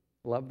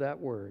 love that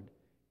word,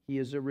 He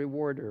is a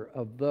rewarder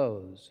of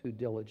those who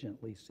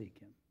diligently seek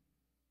Him.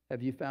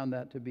 Have you found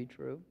that to be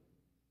true?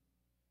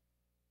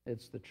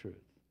 It's the truth.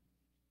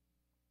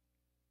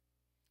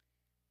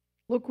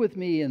 Look with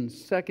me in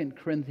 2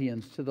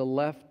 Corinthians to the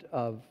left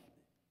of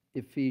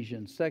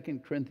Ephesians,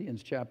 2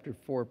 Corinthians chapter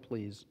 4,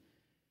 please,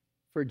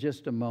 for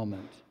just a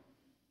moment.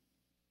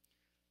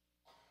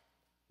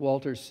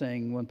 Walter's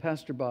saying when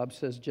Pastor Bob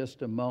says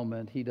just a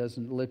moment, he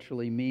doesn't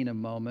literally mean a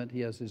moment.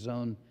 He has his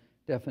own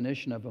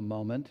definition of a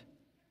moment.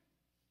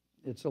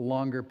 It's a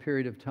longer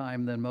period of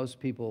time than most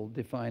people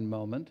define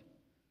moment.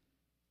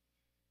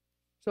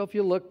 So if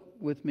you look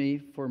with me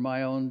for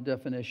my own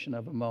definition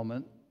of a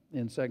moment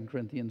in 2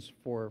 Corinthians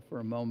 4 for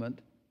a moment,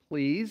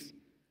 please.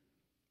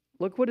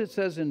 Look what it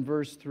says in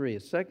verse 3.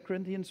 2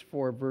 Corinthians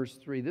 4, verse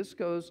 3. This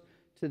goes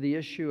to the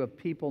issue of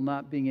people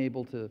not being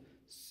able to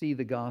see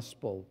the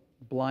gospel,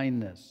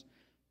 blindness.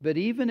 But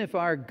even if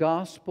our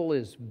gospel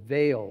is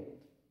veiled,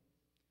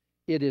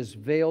 it is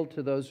veiled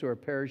to those who are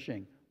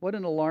perishing. What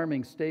an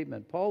alarming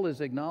statement. Paul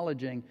is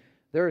acknowledging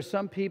there are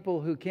some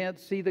people who can't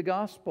see the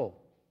gospel.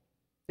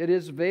 It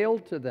is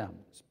veiled to them.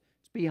 It's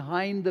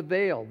behind the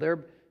veil.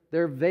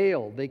 They're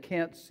veiled. They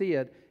can't see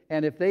it.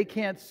 And if they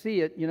can't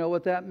see it, you know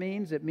what that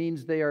means? It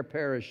means they are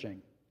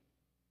perishing.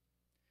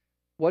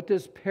 What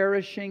does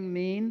perishing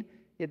mean?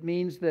 It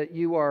means that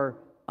you are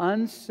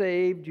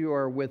unsaved, you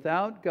are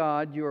without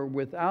God, you are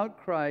without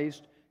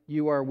Christ,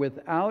 you are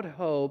without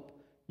hope,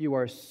 you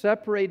are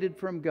separated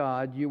from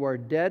God, you are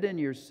dead in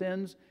your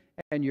sins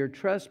and your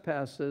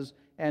trespasses,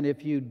 and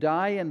if you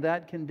die in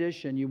that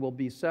condition, you will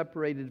be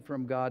separated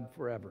from God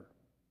forever.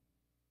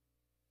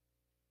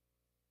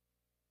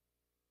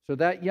 So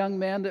that young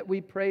man that we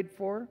prayed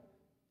for,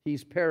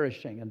 he's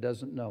perishing and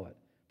doesn't know it.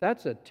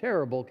 That's a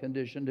terrible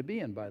condition to be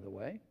in, by the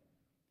way.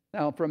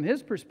 Now, from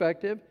his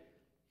perspective,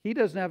 he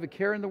doesn't have a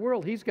care in the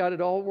world. He's got it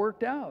all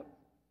worked out.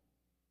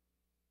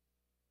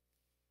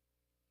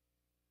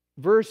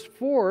 Verse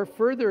 4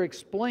 further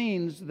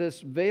explains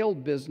this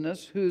veiled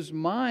business, whose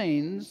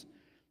minds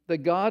the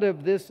God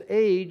of this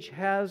age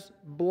has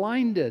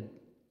blinded,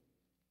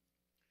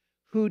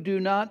 who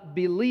do not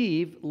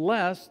believe,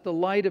 lest the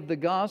light of the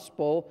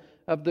gospel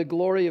of the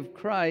glory of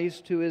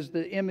Christ, who is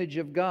the image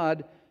of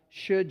God,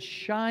 should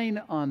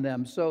shine on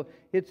them. So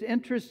it's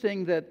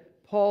interesting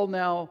that Paul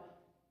now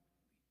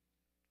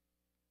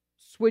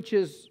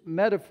switches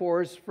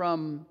metaphors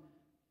from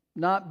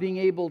not being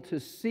able to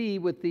see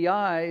with the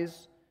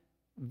eyes,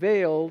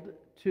 veiled,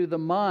 to the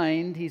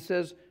mind. He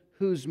says,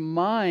 whose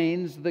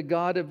minds the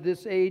God of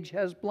this age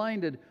has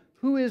blinded.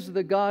 Who is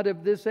the god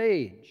of this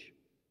age?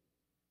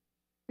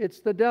 It's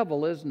the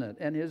devil, isn't it?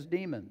 And his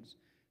demons.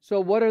 So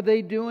what are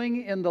they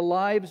doing in the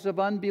lives of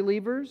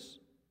unbelievers?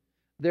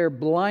 They're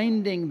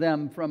blinding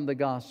them from the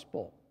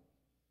gospel.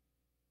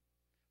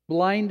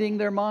 Blinding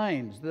their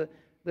minds.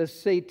 The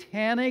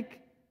satanic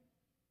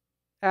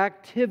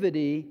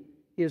activity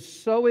is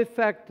so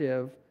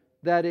effective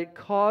that it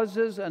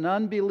causes an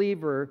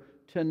unbeliever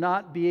to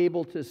not be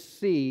able to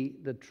see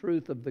the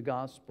truth of the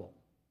gospel.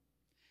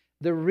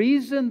 The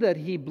reason that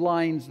he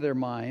blinds their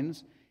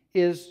minds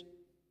is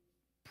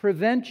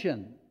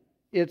prevention.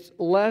 It's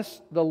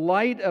lest the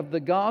light of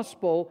the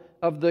gospel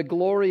of the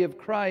glory of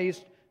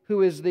Christ,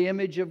 who is the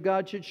image of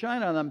God, should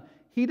shine on them.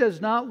 He does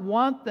not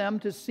want them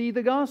to see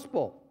the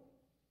gospel.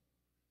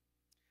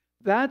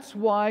 That's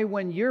why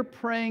when you're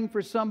praying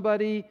for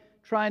somebody,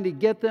 trying to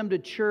get them to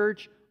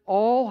church,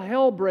 all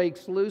hell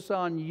breaks loose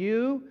on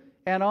you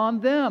and on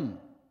them.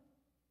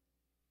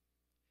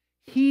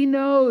 He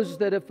knows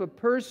that if a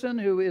person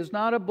who is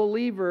not a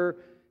believer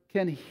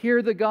can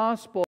hear the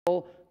gospel,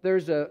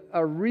 there's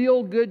a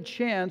real good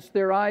chance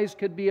their eyes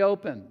could be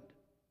opened.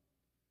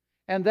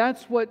 And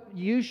that's what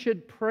you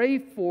should pray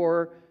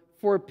for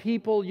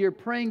people you're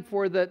praying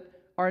for that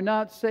are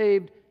not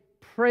saved.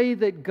 Pray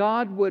that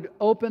God would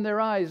open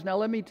their eyes. Now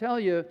let me tell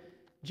you,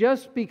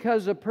 just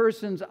because a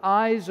person's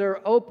eyes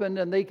are opened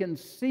and they can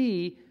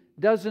see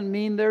doesn't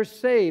mean they're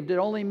saved. It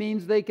only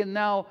means they can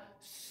now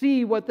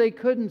see what they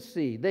couldn't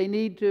see. They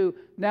need to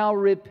now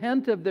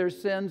repent of their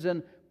sins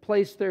and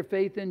place their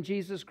faith in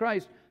Jesus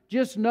Christ.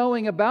 Just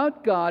knowing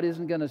about God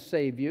isn't going to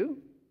save you,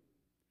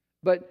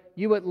 but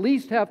you at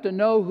least have to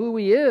know who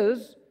He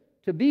is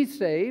to be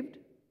saved,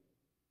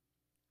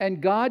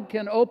 and God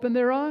can open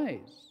their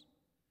eyes.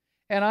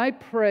 And I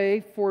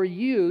pray for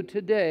you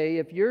today,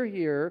 if you're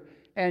here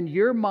and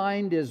your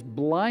mind is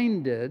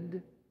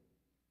blinded,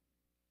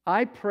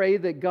 I pray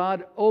that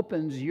God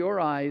opens your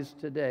eyes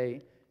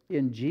today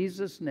in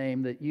Jesus'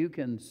 name, that you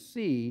can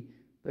see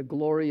the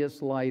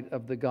glorious light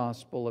of the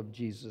gospel of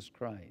Jesus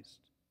Christ.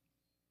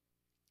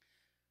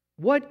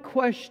 How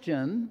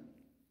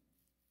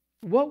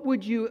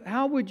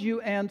would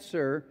you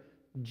answer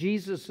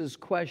Jesus'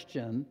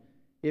 question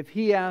if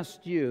He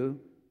asked you,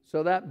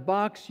 so that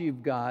box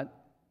you've got,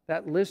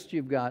 that list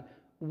you've got,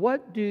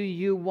 what do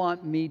you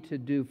want me to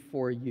do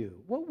for you?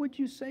 What would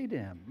you say to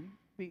Him?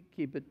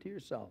 Keep it to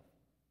yourself.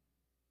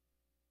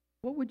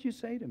 What would you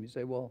say to Him? You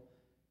say, well,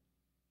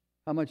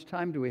 how much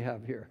time do we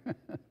have here?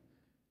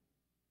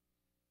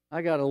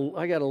 I got a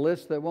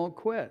list that won't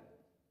quit.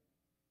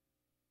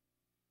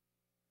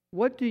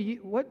 What do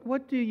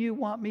you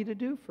want me to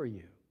do for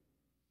you?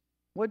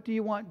 What do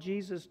you want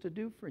Jesus to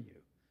do for you?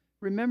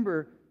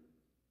 Remember,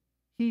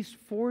 He's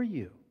for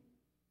you.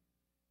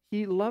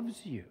 He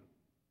loves you.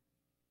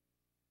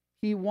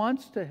 He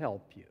wants to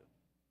help you.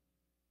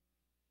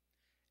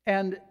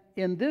 And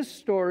in this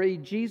story,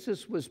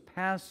 Jesus was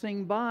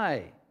passing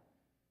by.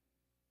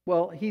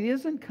 Well, He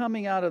isn't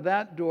coming out of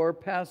that door,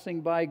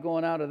 passing by,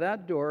 going out of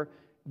that door.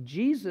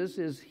 Jesus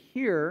is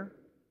here,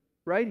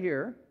 right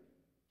here.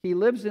 He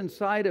lives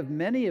inside of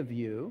many of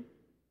you.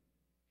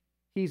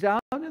 He's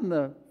out in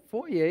the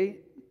foyer,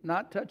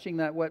 not touching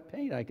that wet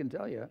paint, I can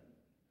tell you,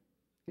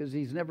 because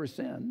He's never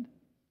sinned.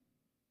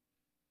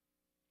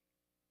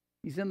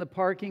 He's in the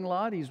parking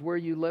lot. He's where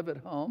you live at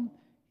home.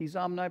 He's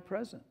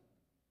omnipresent.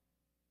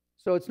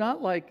 So it's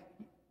not like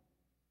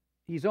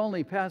He's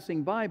only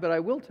passing by, but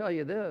I will tell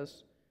you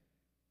this.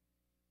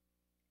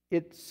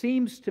 It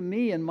seems to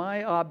me in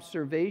my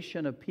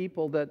observation of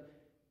people that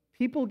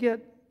people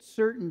get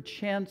certain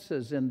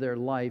chances in their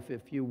life,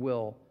 if you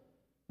will,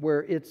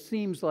 where it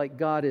seems like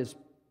God is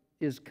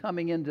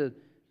coming into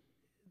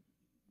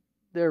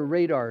their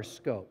radar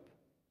scope.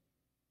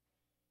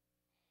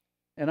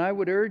 And I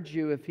would urge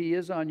you, if He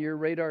is on your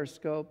radar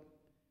scope,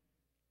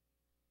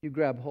 you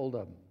grab hold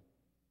of Him,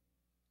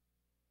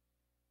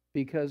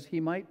 because He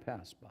might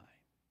pass by.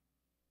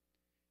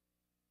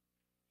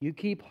 You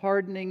keep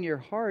hardening your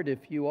heart.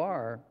 If you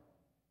are,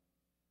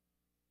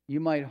 you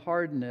might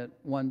harden it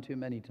one too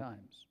many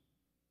times.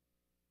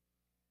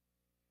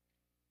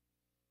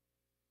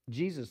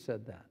 Jesus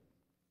said that.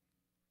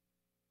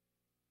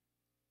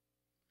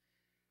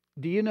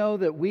 Do you know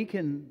that we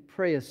can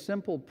pray a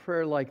simple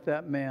prayer like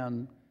that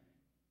man?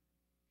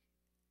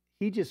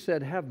 He just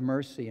said, have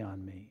mercy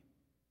on me.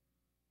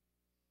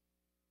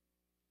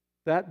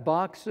 That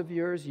box of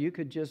yours, you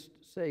could just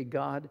say,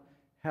 God,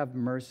 have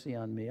mercy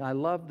on me. I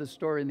love the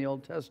story in the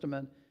Old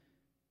Testament,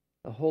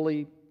 the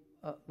holy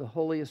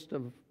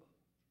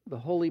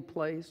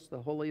place, the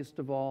holiest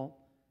of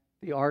all,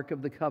 the Ark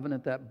of the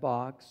Covenant, that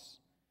box.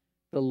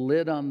 The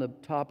lid on the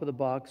top of the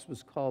box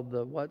was called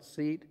the what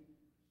seat?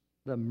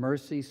 The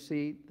mercy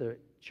seat. The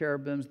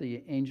cherubims,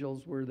 the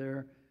angels were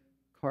there,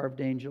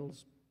 carved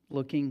angels,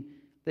 looking.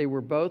 They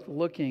were both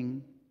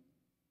looking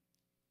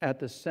at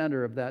the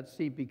center of that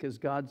seat, because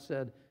God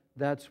said,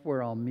 that's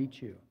where I'll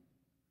meet you.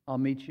 I'll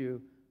meet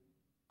you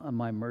on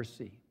my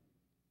mercy.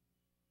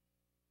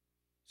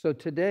 So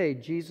today,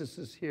 Jesus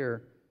is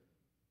here,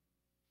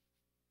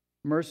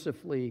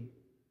 mercifully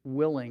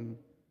willing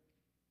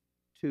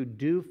to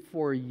do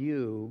for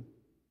you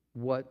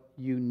what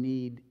you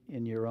need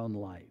in your own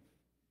life.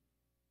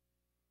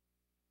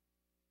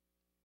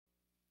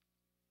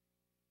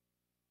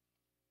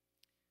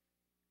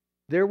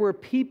 There were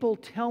people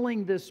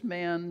telling this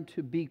man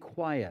to be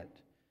quiet.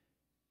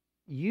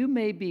 You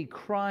may be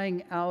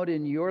crying out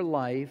in your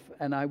life,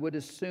 and I would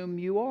assume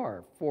you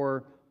are,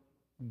 for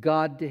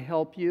God to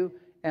help you,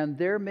 and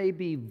there may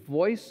be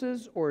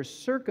voices or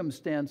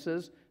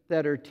circumstances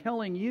that are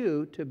telling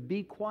you to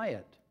be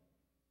quiet.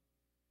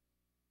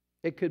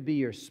 It could be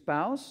your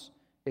spouse,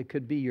 it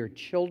could be your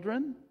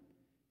children,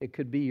 it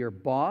could be your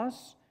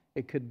boss,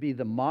 it could be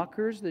the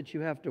mockers that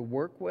you have to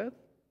work with,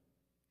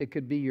 it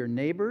could be your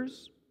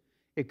neighbors,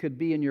 it could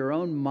be in your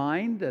own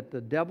mind that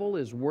the devil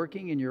is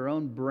working in your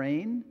own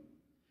brain.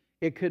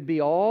 It could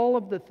be all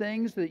of the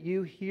things that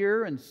you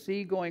hear and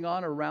see going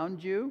on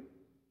around you.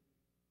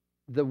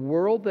 The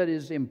world that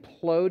is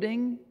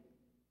imploding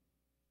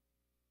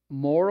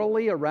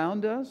morally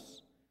around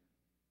us,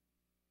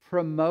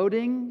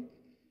 promoting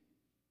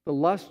the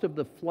lust of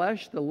the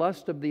flesh, the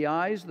lust of the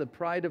eyes, the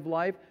pride of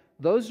life.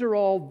 Those are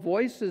all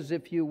voices,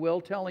 if you will,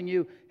 telling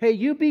you, hey,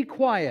 you be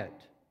quiet.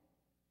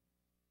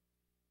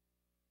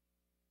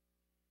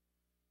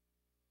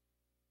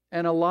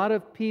 And a lot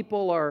of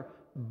people are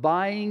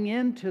buying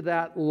into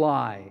that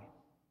lie,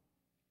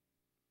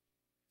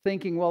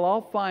 thinking, well,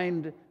 I'll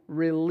find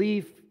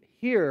relief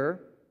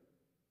here.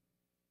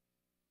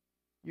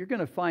 You're going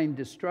to find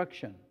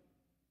destruction.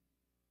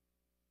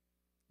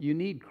 You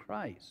need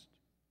Christ.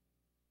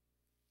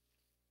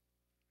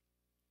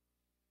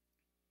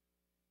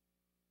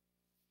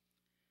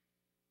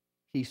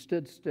 He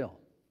stood still.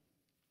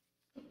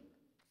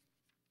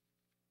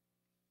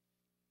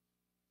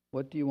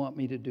 What do you want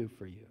me to do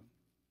for you?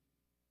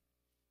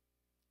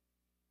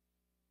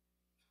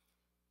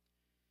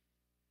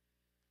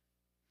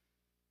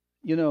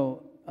 You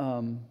know,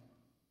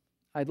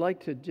 I'd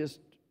like to just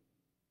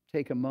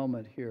take a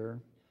moment here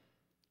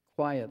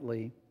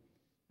quietly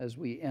as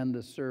we end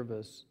the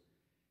service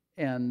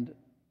and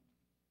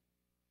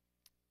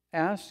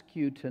ask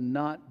you to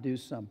not do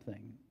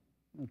something,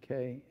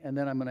 okay? And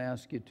then I'm going to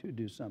ask you to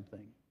do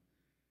something.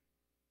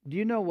 Do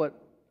you know what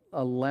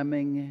a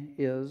lemming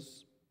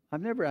is?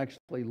 I've never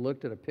actually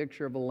looked at a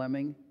picture of a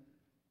lemming,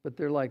 but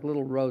they're like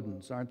little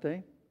rodents, aren't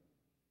they?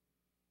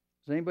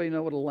 Does anybody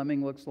know what a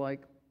lemming looks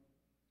like?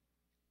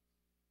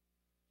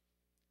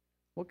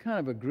 What kind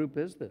of a group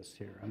is this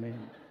here? I mean,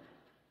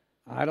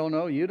 I don't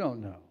know, you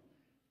don't know.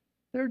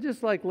 They're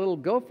just like little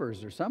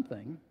gophers or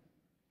something.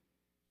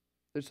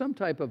 They're some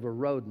type of a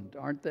rodent,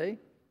 aren't they?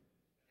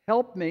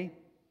 Help me.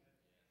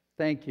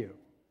 Thank you.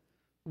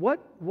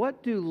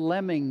 What do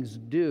lemmings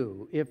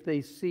do if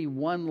they see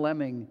one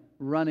lemming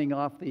running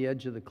off the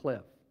edge of the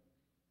cliff?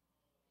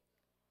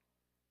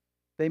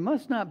 They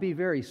must not be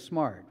very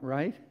smart,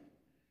 right?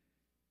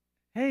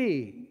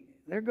 Hey,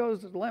 there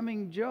goes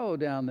Lemming Joe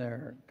down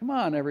there. Come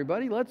on,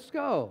 everybody, let's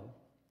go.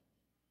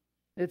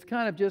 It's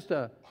kind of just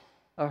a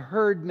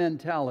herd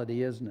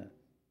mentality, isn't it?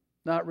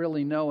 Not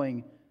really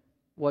knowing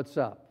what's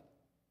up.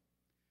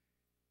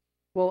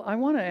 Well, I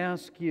want to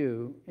ask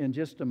you in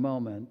just a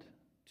moment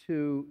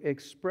to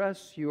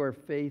express your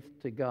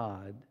faith to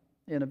God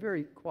in a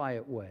very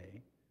quiet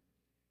way.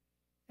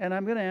 And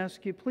I'm going to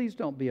ask you, please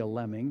don't be a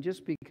lemming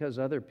just because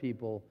other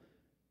people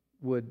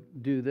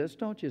would do this.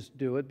 Don't just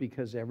do it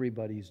because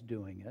everybody's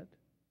doing it.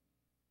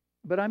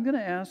 But I'm going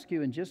to ask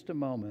you in just a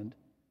moment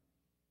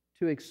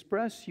to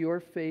express your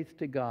faith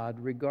to God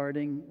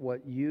regarding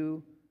what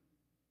your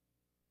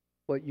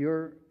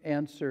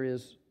answer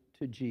is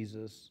to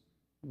Jesus.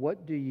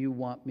 What do you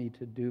want me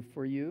to do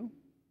for you?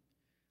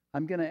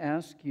 I'm going to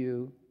ask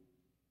you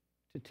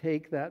to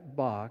take that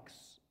box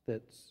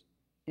that's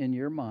in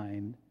your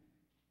mind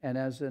and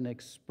as an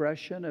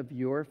expression of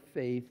your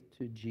faith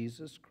to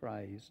Jesus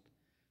Christ,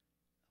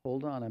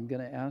 hold on, I'm going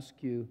to ask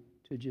you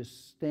to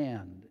just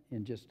stand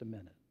in just a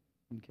minute.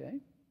 Okay?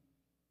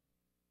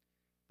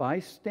 By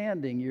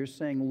standing, you're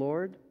saying,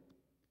 Lord,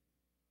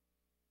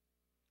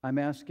 I'm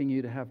asking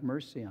you to have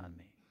mercy on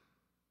me.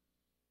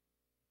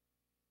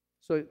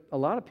 So a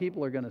lot of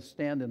people are going to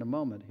stand in a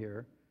moment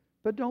here,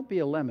 but don't be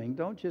a lemming.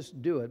 Don't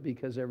just do it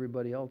because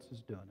everybody else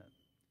is doing it.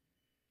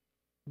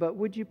 But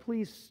would you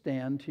please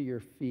stand to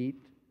your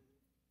feet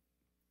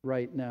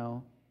right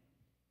now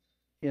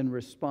in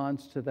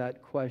response to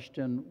that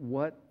question,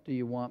 what do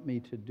you want me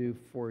to do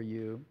for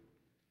you?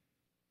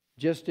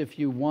 Just if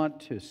you want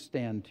to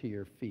stand to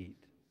your feet.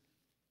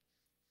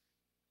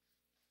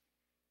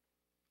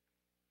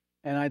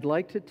 And I'd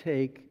like to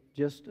take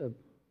just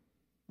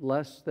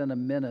less than a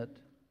minute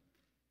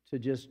to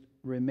just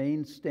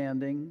remain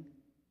standing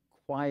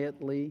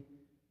quietly.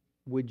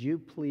 Would you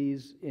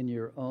please, in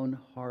your own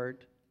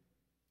heart,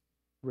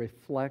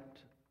 reflect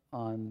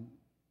on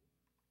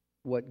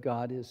what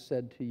God has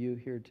said to you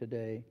here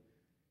today?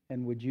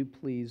 And would you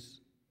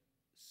please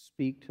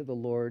speak to the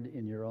Lord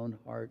in your own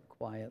heart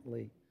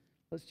quietly?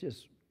 Let's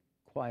just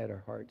quiet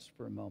our hearts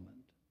for a moment.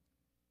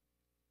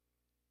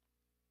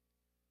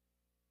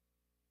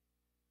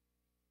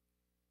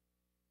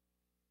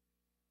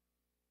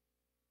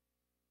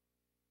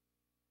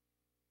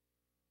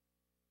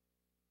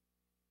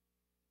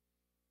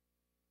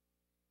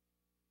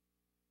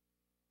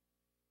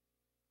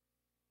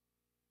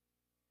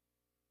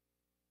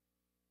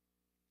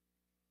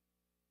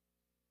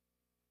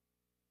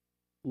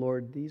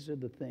 Lord, these are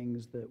the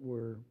things that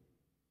we're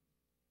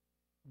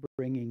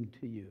bringing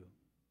to you.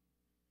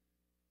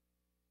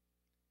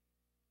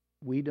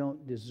 We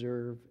don't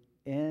deserve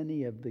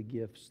any of the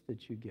gifts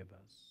that you give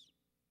us.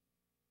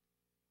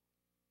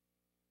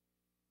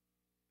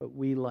 But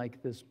we,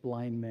 like this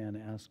blind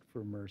man, ask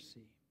for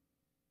mercy.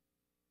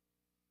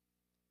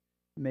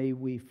 May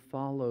we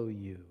follow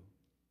you.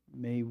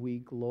 May we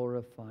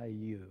glorify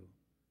you.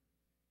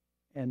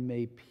 And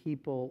may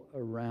people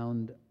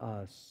around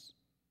us,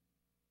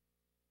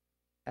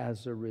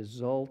 as a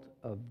result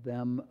of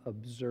them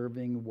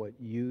observing what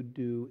you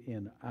do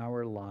in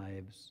our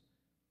lives,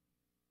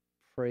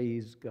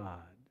 praise God,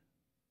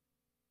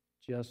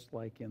 just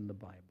like in the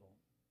Bible.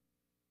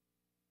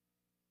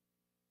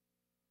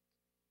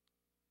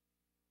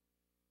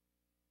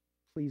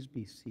 Please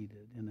be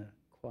seated in a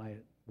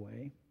quiet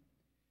way.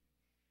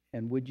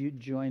 And would you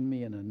join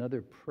me in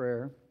another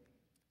prayer?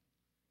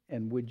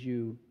 And would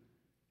you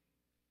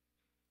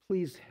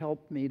please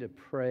help me to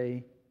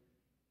pray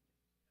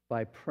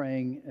by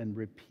praying and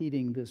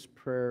repeating this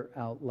prayer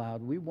out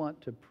loud? We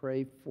want to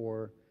pray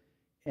for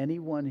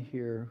anyone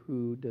here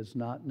who does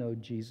not know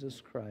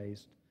Jesus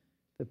Christ,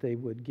 that they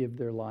would give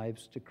their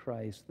lives to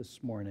Christ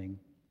this morning.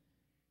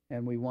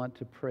 And we want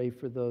to pray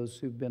for those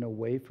who've been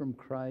away from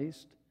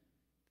Christ,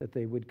 that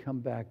they would come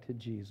back to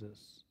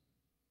Jesus.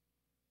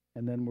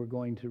 And then we're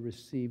going to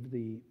receive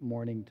the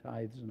morning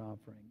tithes and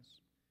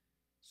offerings.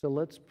 So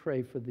let's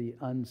pray for the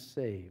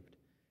unsaved.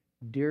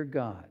 Dear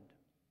God,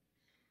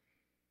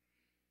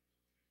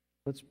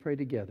 let's pray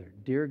together.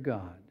 Dear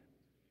God,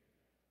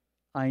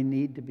 I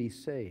need to be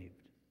saved.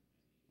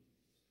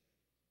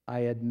 I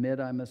admit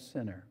I'm a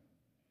sinner.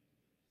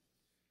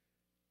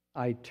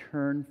 I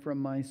turn from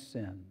my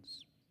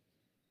sins.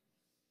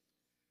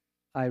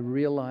 I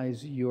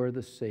realize you're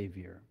the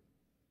Savior.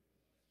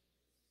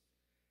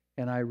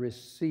 And I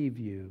receive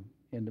you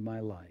into my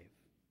life.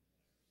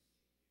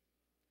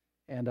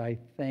 And I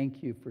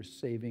thank you for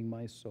saving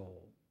my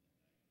soul.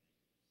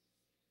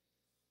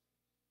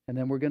 And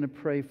then we're going to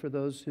pray for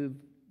those who've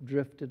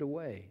drifted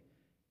away.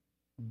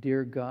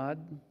 Dear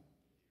God,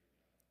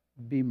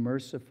 be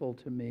merciful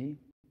to me.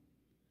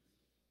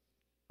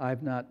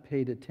 I've not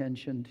paid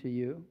attention to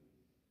you.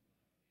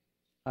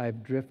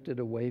 I've drifted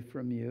away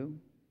from you.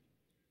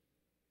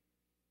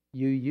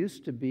 You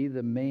used to be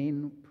the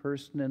main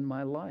person in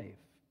my life,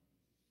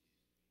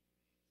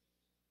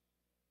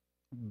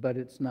 but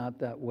it's not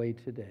that way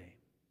today.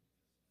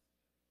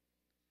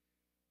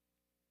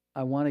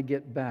 I want to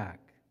get back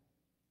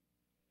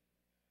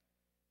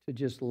to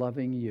just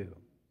loving you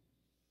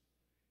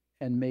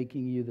and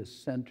making you the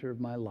center of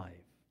my life.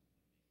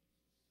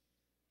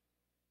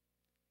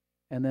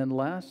 And then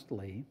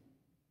lastly,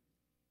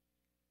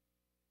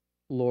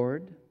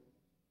 Lord,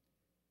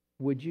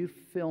 would you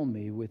fill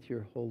me with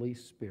your Holy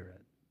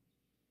Spirit,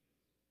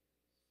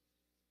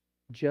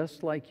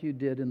 just like you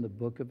did in the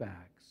book of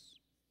Acts,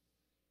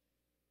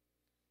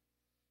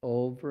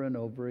 over and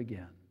over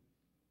again.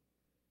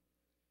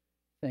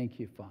 Thank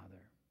you, Father.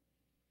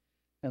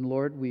 And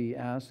Lord, we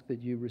ask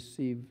that you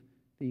receive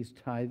these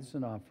tithes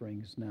and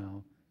offerings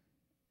now,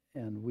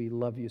 and we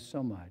love you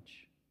so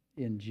much.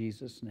 In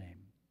Jesus'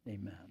 name,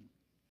 amen.